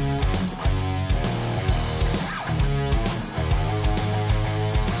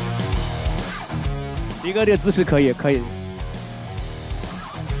迪哥这个姿势可以。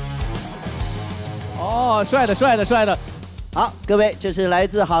哦，帅的。好，各位，这是来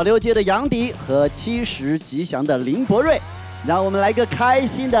自好六街的杨迪和70吉祥的林博瑞，让我们来个开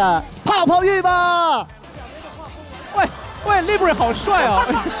心的泡浴吧！喂，林博瑞好帅啊！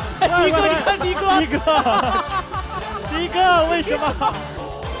迪哥，你看迪哥，为什么？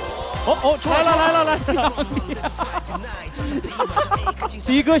来了！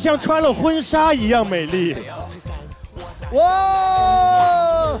迪哥像穿了婚纱一样美丽。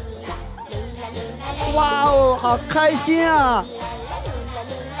哇哦，好开心啊！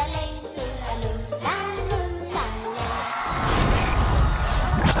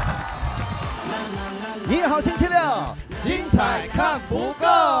你好星期六，精彩看不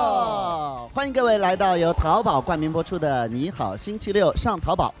够。欢迎各位来到由淘宝冠名播出的《你好星期六》，上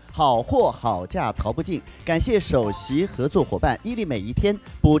淘宝好货好价淘不尽。感谢首席合作伙伴伊利每一天，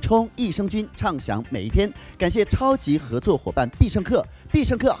补充益生菌，畅享每一天。感谢超级合作伙伴必胜客，必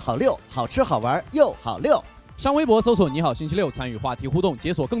胜客好六，好吃好玩又好六。上微博搜索“你好星期六”，参与话题互动，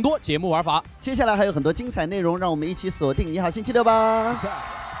解锁更多节目玩法。接下来还有很多精彩内容，让我们一起锁定“你好星期六”吧。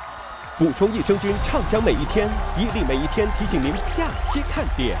补充益生菌，畅享每一天。伊利每一天提醒您假期看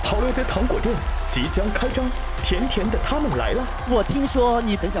点。好六街糖果店即将开张，甜甜的他们来了。我听说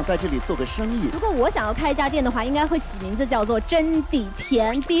你很想在这里做个生意。如果我想要开一家店的话，应该会起名字叫做“真底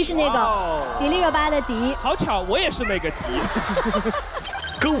甜”，迪是那个迪丽热巴的迪。好巧，我也是那个迪。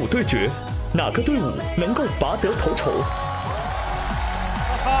歌舞对决，哪个队伍能够拔得头筹？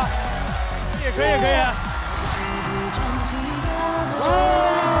也可以。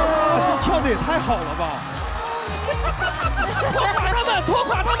跳的也太好了吧！拖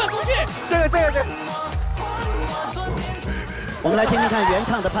垮他们出去！这个。我们来听听看原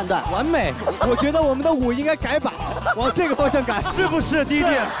唱的判断。完美，我觉得我们的舞应该改版，往这个方向改，是不是？弟弟，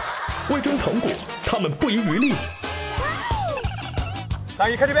为争糖果，他们不遗余力。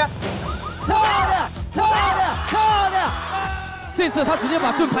3、1，看这边，漂亮！这次他直接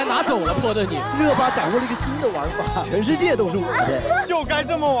把盾牌拿走了，破的你。热巴掌握了一个新的玩法，全世界都是我的，就该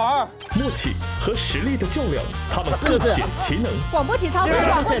这么玩。默契和实力的较量，他们各显其能。广播体操，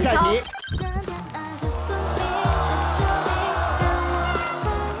广播体操。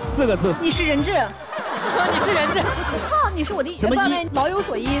4个字。你是人质。你是我的外面老有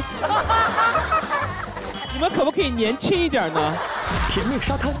所依。你们可不可以年轻一点呢？甜蜜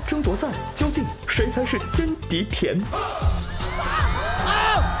沙滩争夺赛，究竟谁才是真迪甜？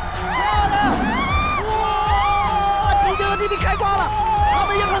漂亮！哇，弟弟开挂了，他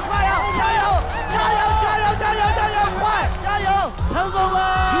们也很快呀！加油！快，加油！成功了！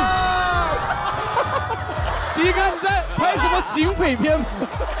迪哥，你在拍什么警匪片？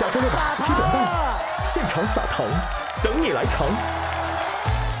下周六晚7点半，现场撒糖，等你来尝。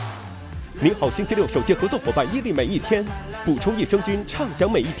你好星期六首届合作伙伴伊利每一天，补充益生菌，畅享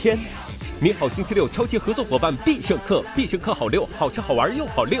每一天。你好星期六超级合作伙伴必胜客，必胜客好6，好吃好玩又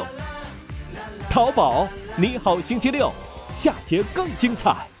好6。淘宝你好星期六，下节更精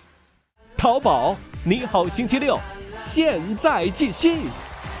彩。淘宝你好星期六，现在继续。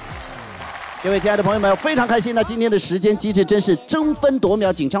各位亲爱的朋友们，非常开心呢！今天的时间机制真是争分夺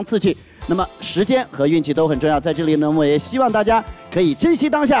秒，紧张刺激。那么时间和运气都很重要，在这里呢，我也希望大家可以珍惜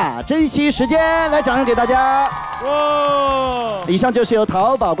当下，珍惜时间。来，掌声给大家！哇！以上就是由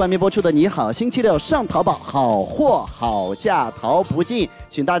淘宝冠名播出的《你好星期六》，上淘宝好货好价淘不尽，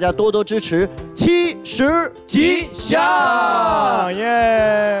请大家多多支持，70吉祥！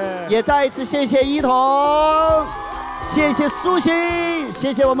耶！也再一次谢谢一彤。谢谢苏欣，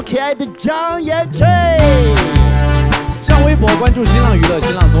谢谢我们可爱的张延翠。上微博关注新浪娱乐、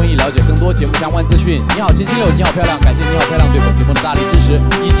新浪综艺，了解更多节目相关资讯。你好星期六，你好漂亮，感谢你好漂亮对本节目的大力支持，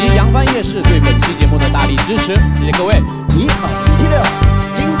以及扬帆夜市对本期节目的大力支持，谢谢各位。你好星期六。